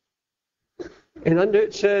videos. And under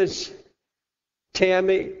it says,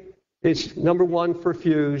 Tammy is number 1 for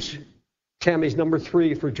Fuse. Tammy's number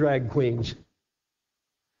 3 for drag queens.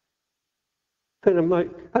 And I'm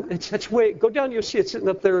like, go down, you'll see it sitting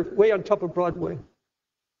up there way on top of Broadway.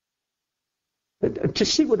 To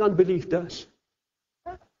see what unbelief does.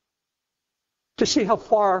 To see how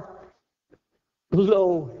far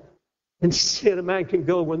low in sin a man can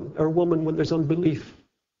go or a woman when there's unbelief.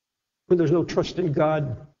 When there's no trust in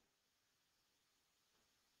God.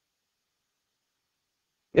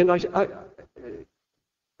 And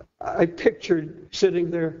I pictured sitting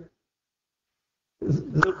there,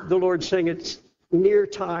 the Lord saying it's near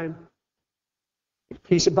time.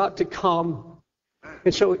 He's about to come.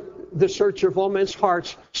 And so the searcher of all men's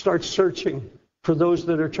hearts starts searching for those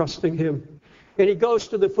that are trusting Him. And He goes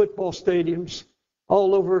to the football stadiums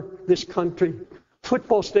all over this country.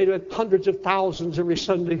 Football stadium, hundreds of thousands every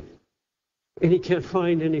Sunday. And He can't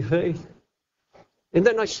find any faith. And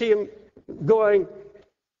then I see Him going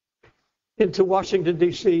into Washington,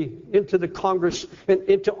 D.C., into the Congress, and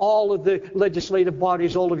into all of the legislative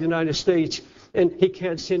bodies all over the United States. And He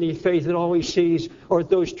can't see any faith, and all He sees are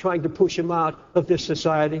those trying to push Him out of this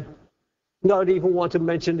society. Not even want to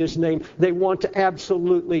mention His name. They want to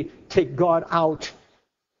absolutely take God out.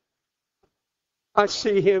 I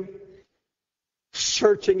see Him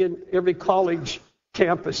searching in every college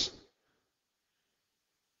campus.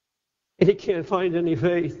 And He can't find any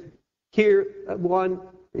faith. Here one,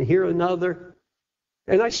 and here another.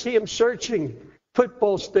 And I see Him searching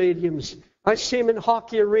football stadiums. I see Him in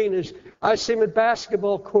hockey arenas. I see Him in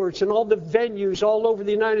basketball courts and all the venues all over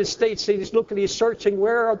the United States. He's looking, He's searching.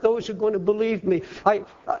 Where are those who are going to believe me?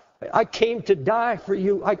 I came to die for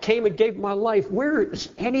you. I came and gave my life. Where is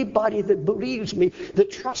anybody that believes me,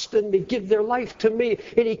 that trusts in me, give their life to me?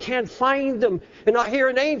 And He can't find them. And I hear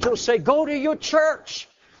an angel say, go to your church.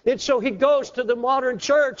 And so He goes to the modern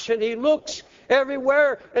church and He looks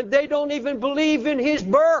everywhere, and they don't even believe in His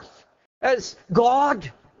birth as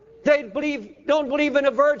God. They don't believe in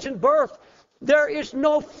a virgin birth. There is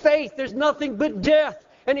no faith. There's nothing but death.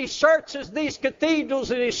 And He searches these cathedrals,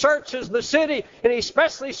 and He searches the city, and He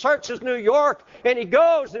especially searches New York, and He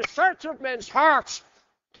goes in search of men's hearts.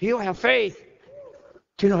 Do you have faith?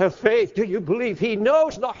 Do you have faith? Do you believe? He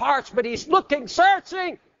knows the hearts, but He's looking,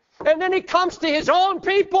 searching. And then He comes to His own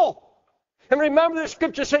people. And remember, the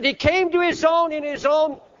scripture said He came to His own, and His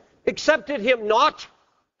own accepted Him not.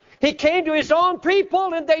 He came to His own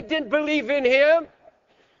people, and they didn't believe in Him.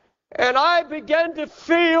 And I began to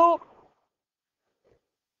feel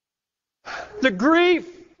the grief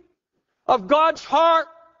of God's heart,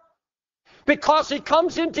 because He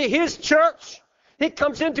comes into His church. He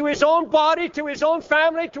comes into His own body, to His own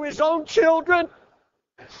family, to His own children.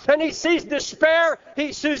 And he sees despair.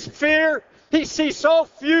 He sees fear. He sees so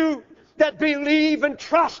few that believe and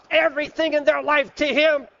trust everything in their life to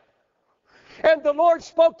him. And the Lord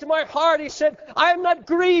spoke to my heart. He said, I am not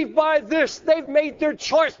grieved by this. They've made their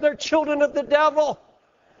choice. They're children of the devil.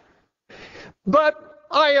 But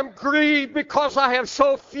I am grieved because I have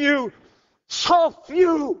so few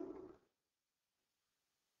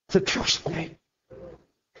to trust me.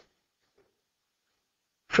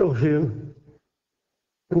 So few.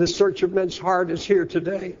 And the search of men's heart is here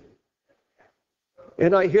today.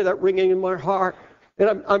 And I hear that ringing in my heart.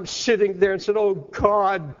 And I'm sitting there and said, oh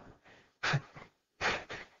God,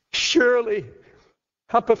 surely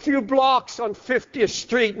up a few blocks on 50th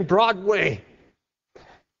Street and Broadway,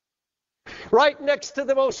 right next to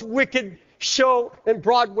the most wicked show in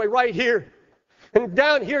Broadway, right here. And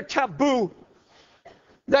down here, Taboo.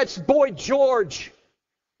 That's Boy George.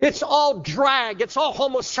 It's all drag. It's all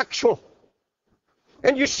homosexual.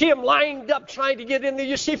 And you see them lined up trying to get in there.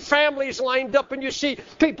 You see families lined up, and you see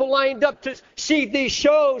people lined up to see these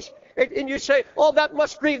shows. And you say, oh, that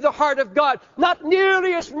must grieve the heart of God. Not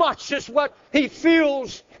nearly as much as what he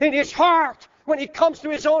feels in his heart when he comes to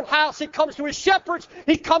his own house. He comes to his shepherds.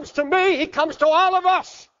 He comes to me. He comes to all of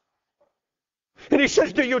us. And he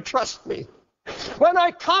says, do you trust me? When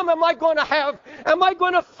I come, am I going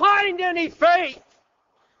to find any faith?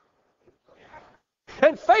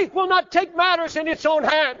 And faith will not take matters in its own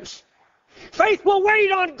hands. Faith will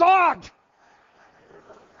wait on God.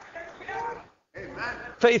 Amen.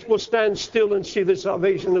 Faith will stand still and see the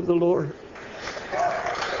salvation of the Lord.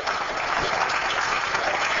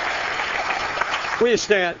 Will you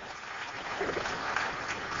stand?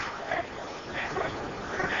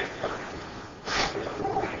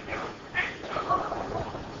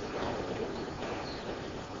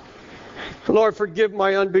 Lord, forgive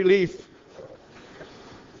my unbelief.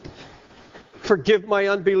 Forgive my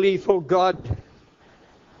unbelief, oh God,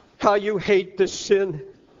 how you hate this sin.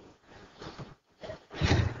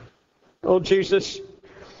 Oh Jesus,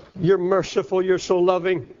 you're merciful, you're so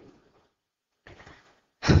loving.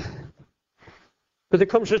 But there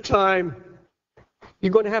comes a time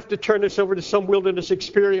you're going to have to turn this over to some wilderness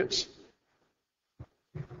experience.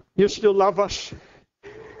 You still love us.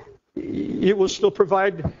 You will still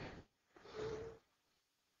provide.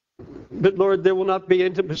 But Lord, there will not be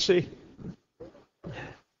intimacy.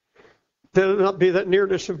 There will not be that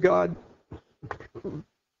nearness of God.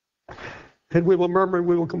 And we will murmur and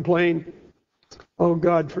we will complain. Oh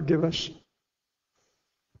God, forgive us.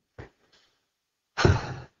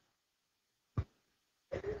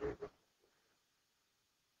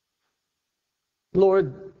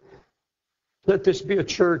 Lord, let this be a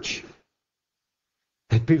church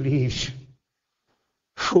that believes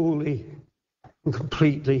fully and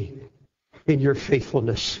completely in your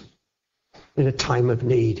faithfulness in a time of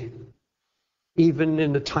need, even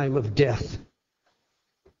in the time of death.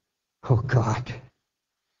 Oh God.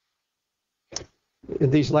 In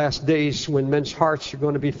these last days when men's hearts are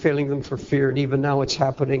going to be failing them for fear, and even now it's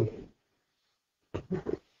happening.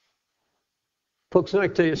 Folks, can I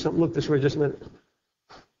tell you something? Look this way just a minute.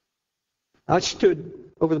 I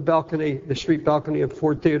stood over the balcony, the street balcony of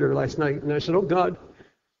Ford Theater last night, and I said, oh God,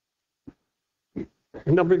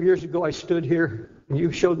 a number of years ago I stood here, and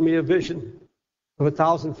you showed me a vision of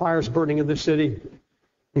 1,000 fires burning in the city.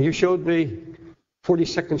 And you showed me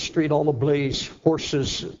 42nd Street all ablaze,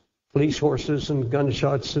 horses, police horses and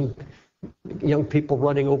gunshots and young people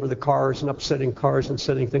running over the cars and upsetting cars and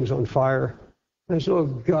setting things on fire. And I said, oh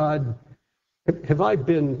God, have I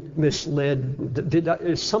been misled?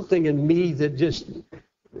 Is something in me that just,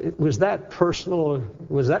 was that personal?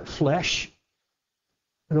 Was that flesh?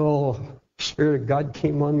 And oh, Spirit of God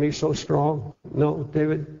came on me so strong. No,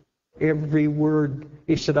 David, every word.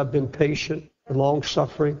 He said, I've been patient,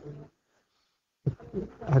 long-suffering.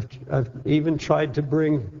 I've even tried to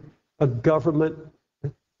bring a government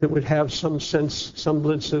that would have some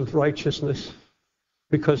semblance of righteousness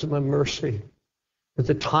because of my mercy. But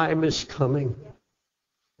the time is coming.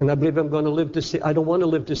 And I believe I'm going to live to see, I don't want to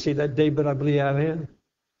live to see that day, but I believe I am.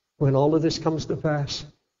 When all of this comes to pass,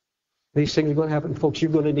 these things are going to happen. Folks,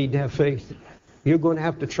 you're going to need to have faith. You're going to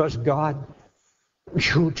have to trust God.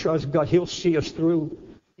 You trust God. He'll see us through.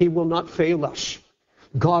 He will not fail us.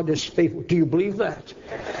 God is faithful. Do you believe that?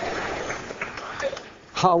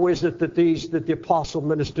 How is it that the apostle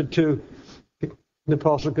ministered to? The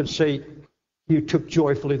apostle could say, you took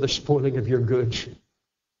joyfully the spoiling of your goods.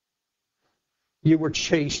 You were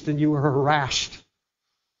chased and you were harassed.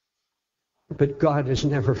 But God has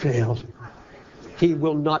never failed. He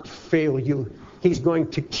will not fail you. He's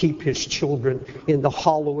going to keep his children in the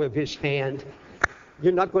hollow of his hand.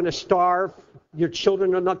 You're not going to starve. Your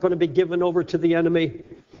children are not going to be given over to the enemy.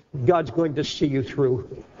 God's going to see you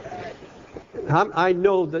through. I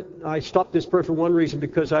know that I stopped this prayer for one reason,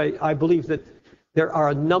 because I believe that there are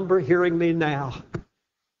a number hearing me now.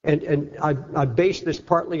 And I base this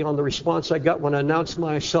partly on the response I got when I announced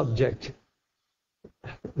my subject.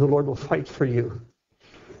 The Lord will fight for you.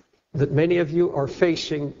 That many of you are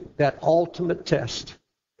facing that ultimate test.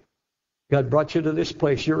 God brought you to this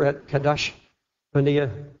place. You're at Kadesh Barnea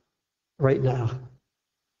right now.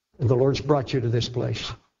 And the Lord's brought you to this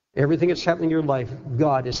place. Everything that's happening in your life,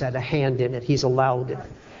 God has had a hand in it. He's allowed it.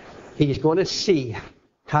 He's going to see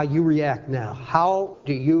how you react now. How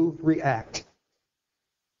do you react?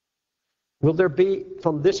 Will there be,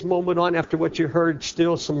 from this moment on, after what you heard,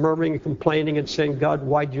 still some murmuring and complaining and saying, God,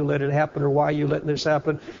 why'd you let it happen? Or why are you letting this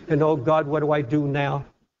happen? And, oh, God, what do I do now?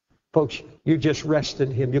 Folks, you just rest in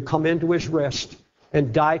Him. You come into His rest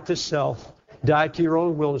and die to self. Die to your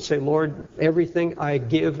own will and say, Lord, everything I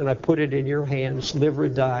give and I put it in your hands. Live or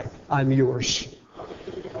die, I'm yours.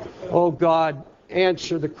 Oh, God,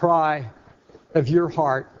 answer the cry of your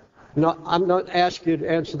heart. I'm not asking you to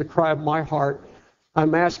answer the cry of my heart.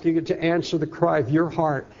 I'm asking you to answer the cry of your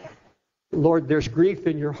heart. Lord, there's grief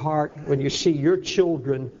in your heart when you see your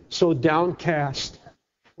children so downcast.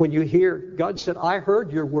 When you hear, God said, I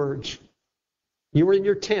heard your words. You were in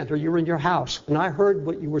your tent or you were in your house, and I heard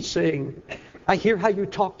what you were saying. I hear how you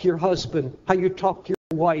talk to your husband, how you talk to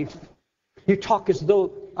your wife. You talk as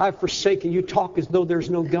though I've forsaken. You talk as though there's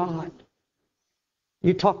no God.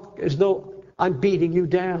 You talk as though I'm beating you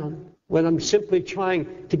down, when I'm simply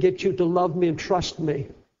trying to get you to love me and trust me.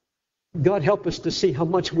 God, help us to see how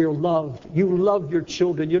much we're loved. You love your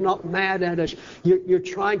children. You're not mad at us. You're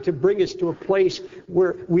trying to bring us to a place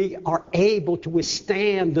where we are able to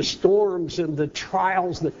withstand the storms and the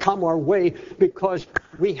trials that come our way, because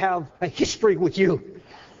we have a history with you,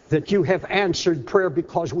 that you have answered prayer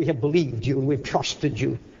because we have believed you and we've trusted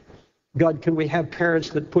you. God, can we have parents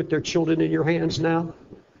that put their children in your hands now?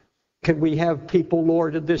 Can we have people,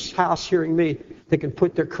 Lord, in this house hearing me, that can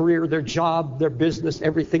put their career, their job, their business,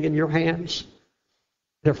 everything in your hands?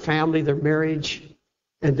 Their family, their marriage,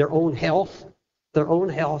 and their own health,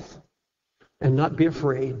 and not be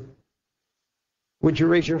afraid. Would you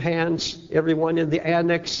raise your hands, everyone in the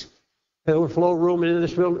annex, the overflow room, and in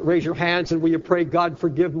this room, raise your hands, and will you pray, God,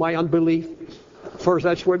 forgive my unbelief? First,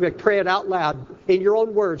 that's where we pray it out loud, in your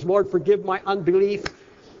own words. Lord, forgive my unbelief.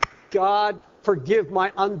 God, forgive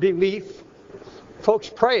my unbelief. Folks,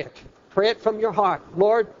 pray it. Pray it from your heart.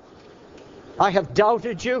 Lord, I have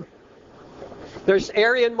doubted you. There's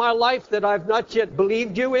area in my life that I've not yet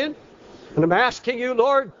believed you in. And I'm asking you,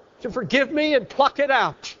 Lord, to forgive me and pluck it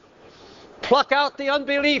out. Pluck out the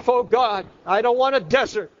unbelief, oh God. I don't want a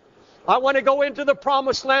desert. I want to go into the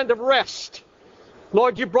promised land of rest.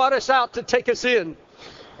 Lord, you brought us out to take us in.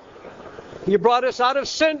 You brought us out of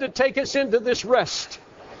sin to take us into this rest.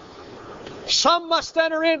 Some must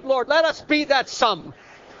enter in, Lord. Let us be that some.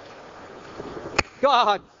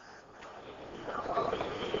 God.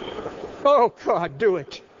 Oh, God, do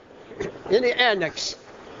it. In the annex.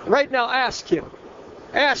 Right now, ask Him.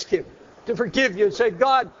 Ask Him to forgive you and say,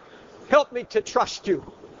 God, help me to trust you.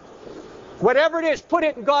 Whatever it is, put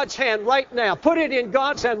it in God's hand right now. Put it in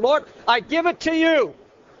God's hand. Lord, I give it to you.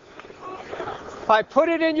 I put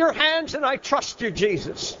it in your hands and I trust you,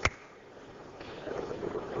 Jesus.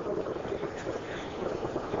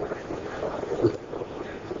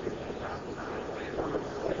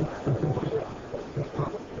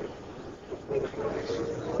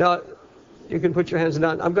 Now, you can put your hands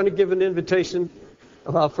down. I'm going to give an invitation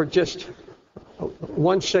for just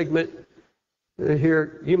one segment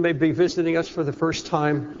here. You may be visiting us for the first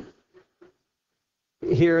time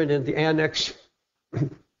here and in the annex.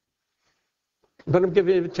 But I'm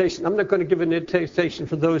giving an invitation. I'm not going to give an invitation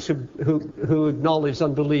for those who acknowledge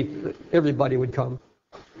unbelief that everybody would come.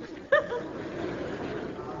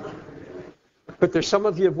 But there's some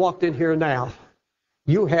of you have walked in here now.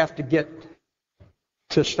 You have to get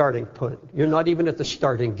to a starting point. You're not even at the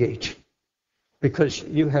starting gate because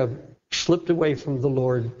you have slipped away from the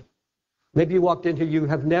Lord. Maybe you walked in here, you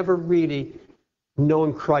have never really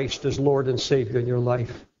known Christ as Lord and Savior in your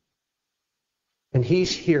life. And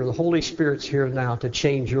He's here, the Holy Spirit's here now to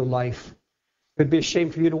change your life. It would be a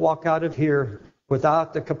shame for you to walk out of here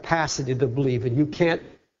without the capacity to believe. And you can't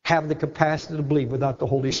have the capacity to believe without the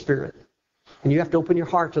Holy Spirit. And you have to open your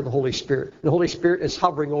heart to the Holy Spirit. The Holy Spirit is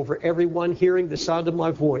hovering over everyone hearing the sound of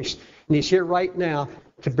my voice. And He's here right now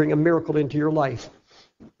to bring a miracle into your life.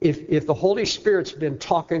 If the Holy Spirit's been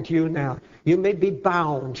talking to you now, you may be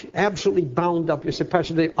bound, absolutely bound up. You say,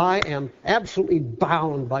 Pastor Dave, I am absolutely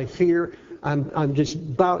bound by fear I'm just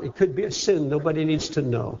about, it could be a sin. Nobody needs to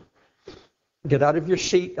know. Get out of your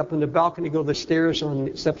seat, up in the balcony, go to the stairs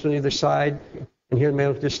on steps on either side, and here,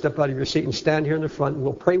 man, just step out of your seat and stand here in the front, and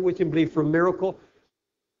we'll pray with you and believe for a miracle.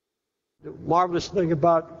 The marvelous thing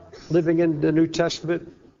about living in the New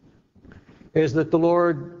Testament is that the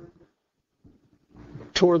Lord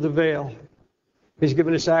tore the veil. He's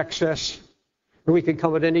given us access, and we can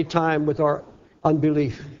come at any time with our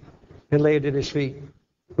unbelief and lay it at His feet.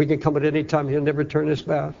 We can come at any time. He'll never turn us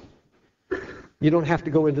back. You don't have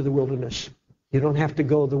to go into the wilderness. You don't have to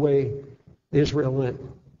go the way Israel went.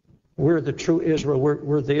 We're the true Israel.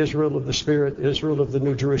 We're the Israel of the Spirit, Israel of the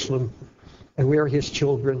New Jerusalem, and we are His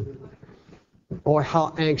children. Or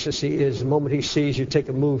how anxious He is. The moment He sees you take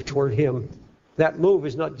a move toward Him. That move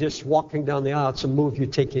is not just walking down the aisle. It's a move you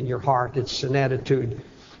take in your heart. It's an attitude.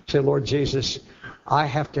 Say, Lord Jesus, I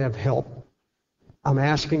have to have help. I'm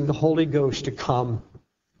asking the Holy Ghost to come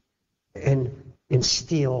and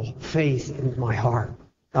instill faith in my heart.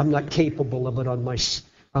 I'm not capable of it on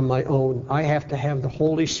my own. I have to have the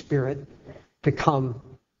Holy Spirit to come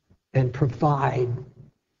and provide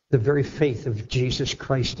the very faith of Jesus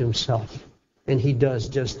Christ Himself. And He does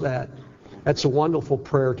just that. That's a wonderful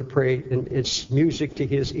prayer to pray, and it's music to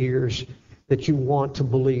His ears, that you want to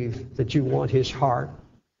believe, that you want His heart.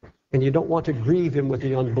 And you don't want to grieve Him with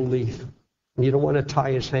the unbelief. And you don't want to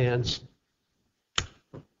tie His hands.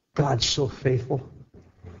 God's so faithful.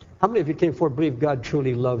 How many of you came forward and believe God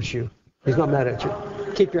truly loves you? He's not mad at you.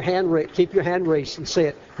 Keep your hand raised and say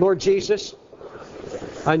it. Lord Jesus,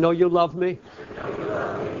 I know you love me.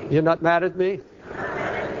 You're not mad at me.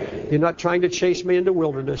 You're not trying to chase me into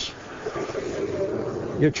wilderness.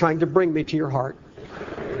 You're trying to bring me to your heart.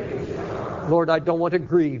 Lord, I don't want to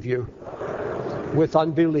grieve you with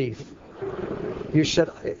unbelief. You said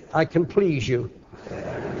I can please you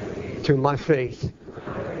through my faith.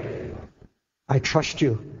 I trust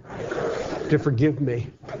you to forgive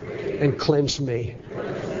me and cleanse me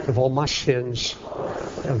of all my sins,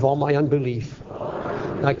 of all my unbelief.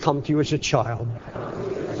 And I come to you as a child.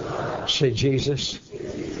 Say, Jesus,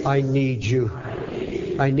 I need you.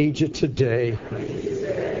 I need you today.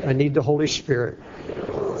 I need the Holy Spirit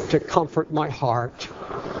to comfort my heart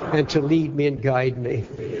and to lead me and guide me.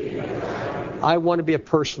 I want to be a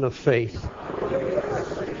person of faith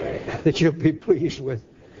that you'll be pleased with,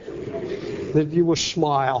 that you will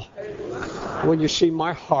smile when you see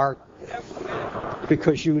my heart,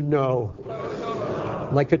 because you know,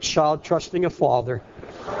 like a child trusting a father,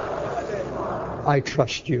 I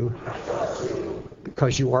trust you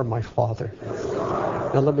because you are my Father.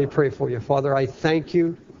 Now let me pray for you. Father, I thank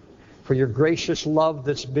you for your gracious love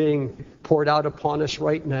that's being poured out upon us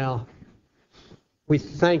right now. We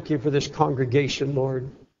thank you for this congregation, Lord.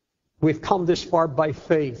 We've come this far by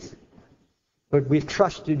faith, but we've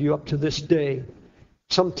trusted you up to this day.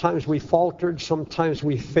 Sometimes we faltered, sometimes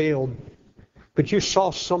we failed, but you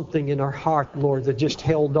saw something in our heart, Lord, that just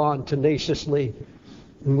held on tenaciously.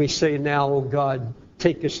 And we say now, oh God,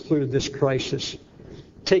 take us through this crisis.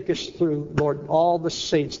 Take us through, Lord, all the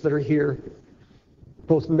saints that are here,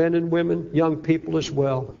 both men and women, young people as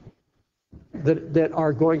well, that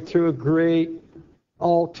are going through a great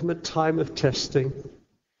ultimate time of testing.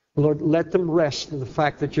 Lord, let them rest in the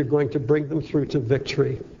fact that you're going to bring them through to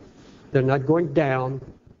victory. They're not going down.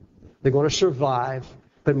 They're going to survive.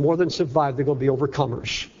 But more than survive, they're going to be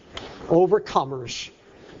overcomers. Overcomers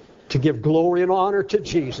to give glory and honor to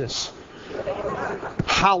Jesus.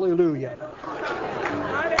 Hallelujah.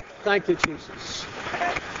 Thank you, Jesus.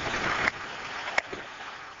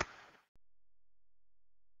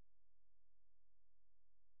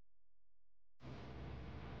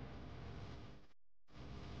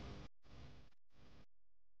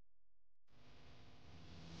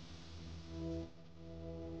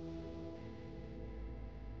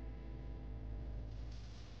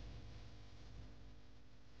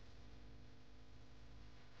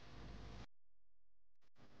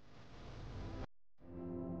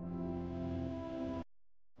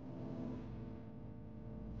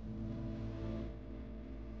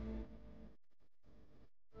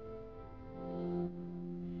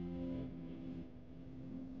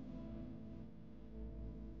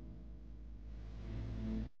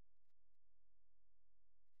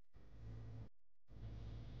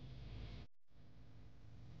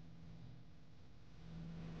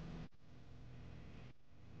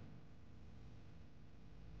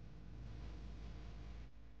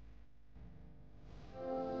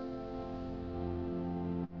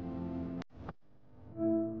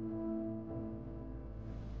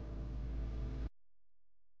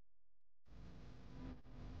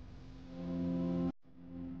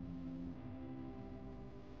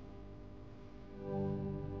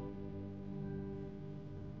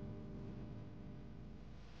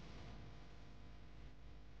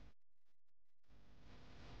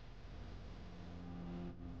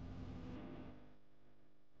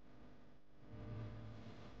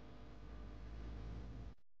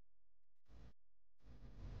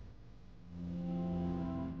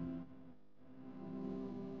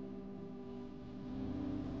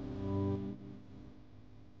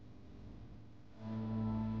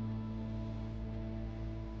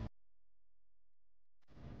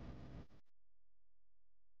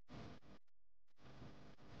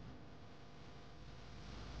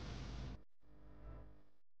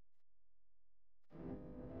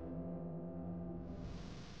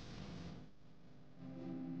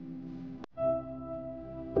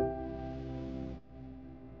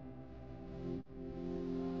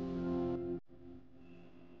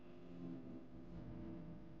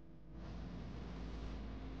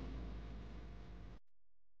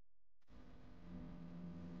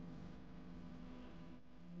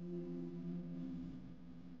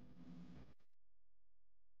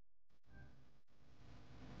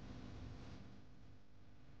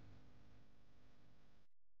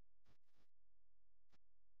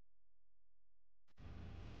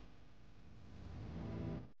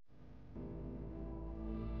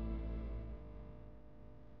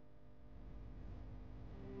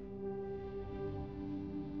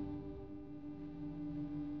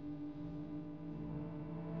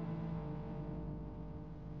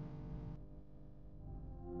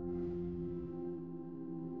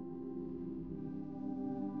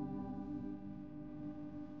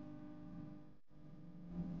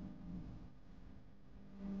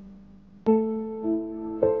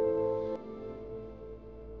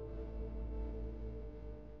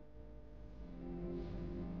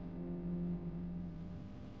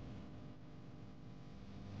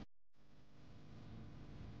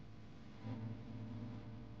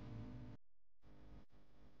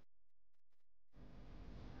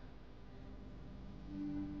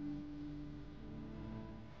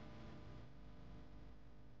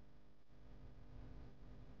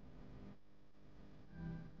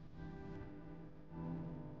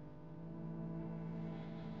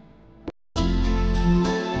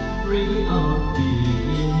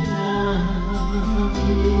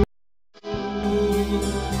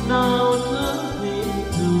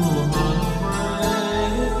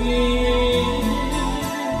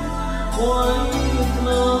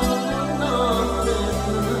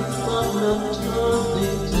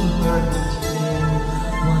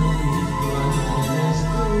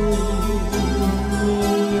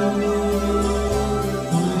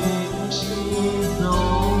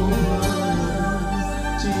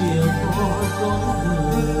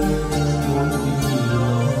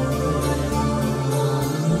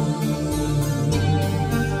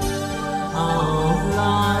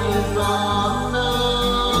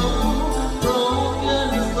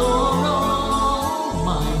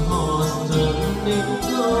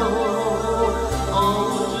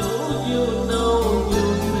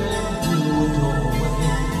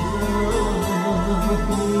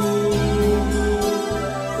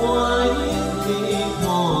 我因地莫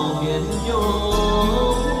变忧。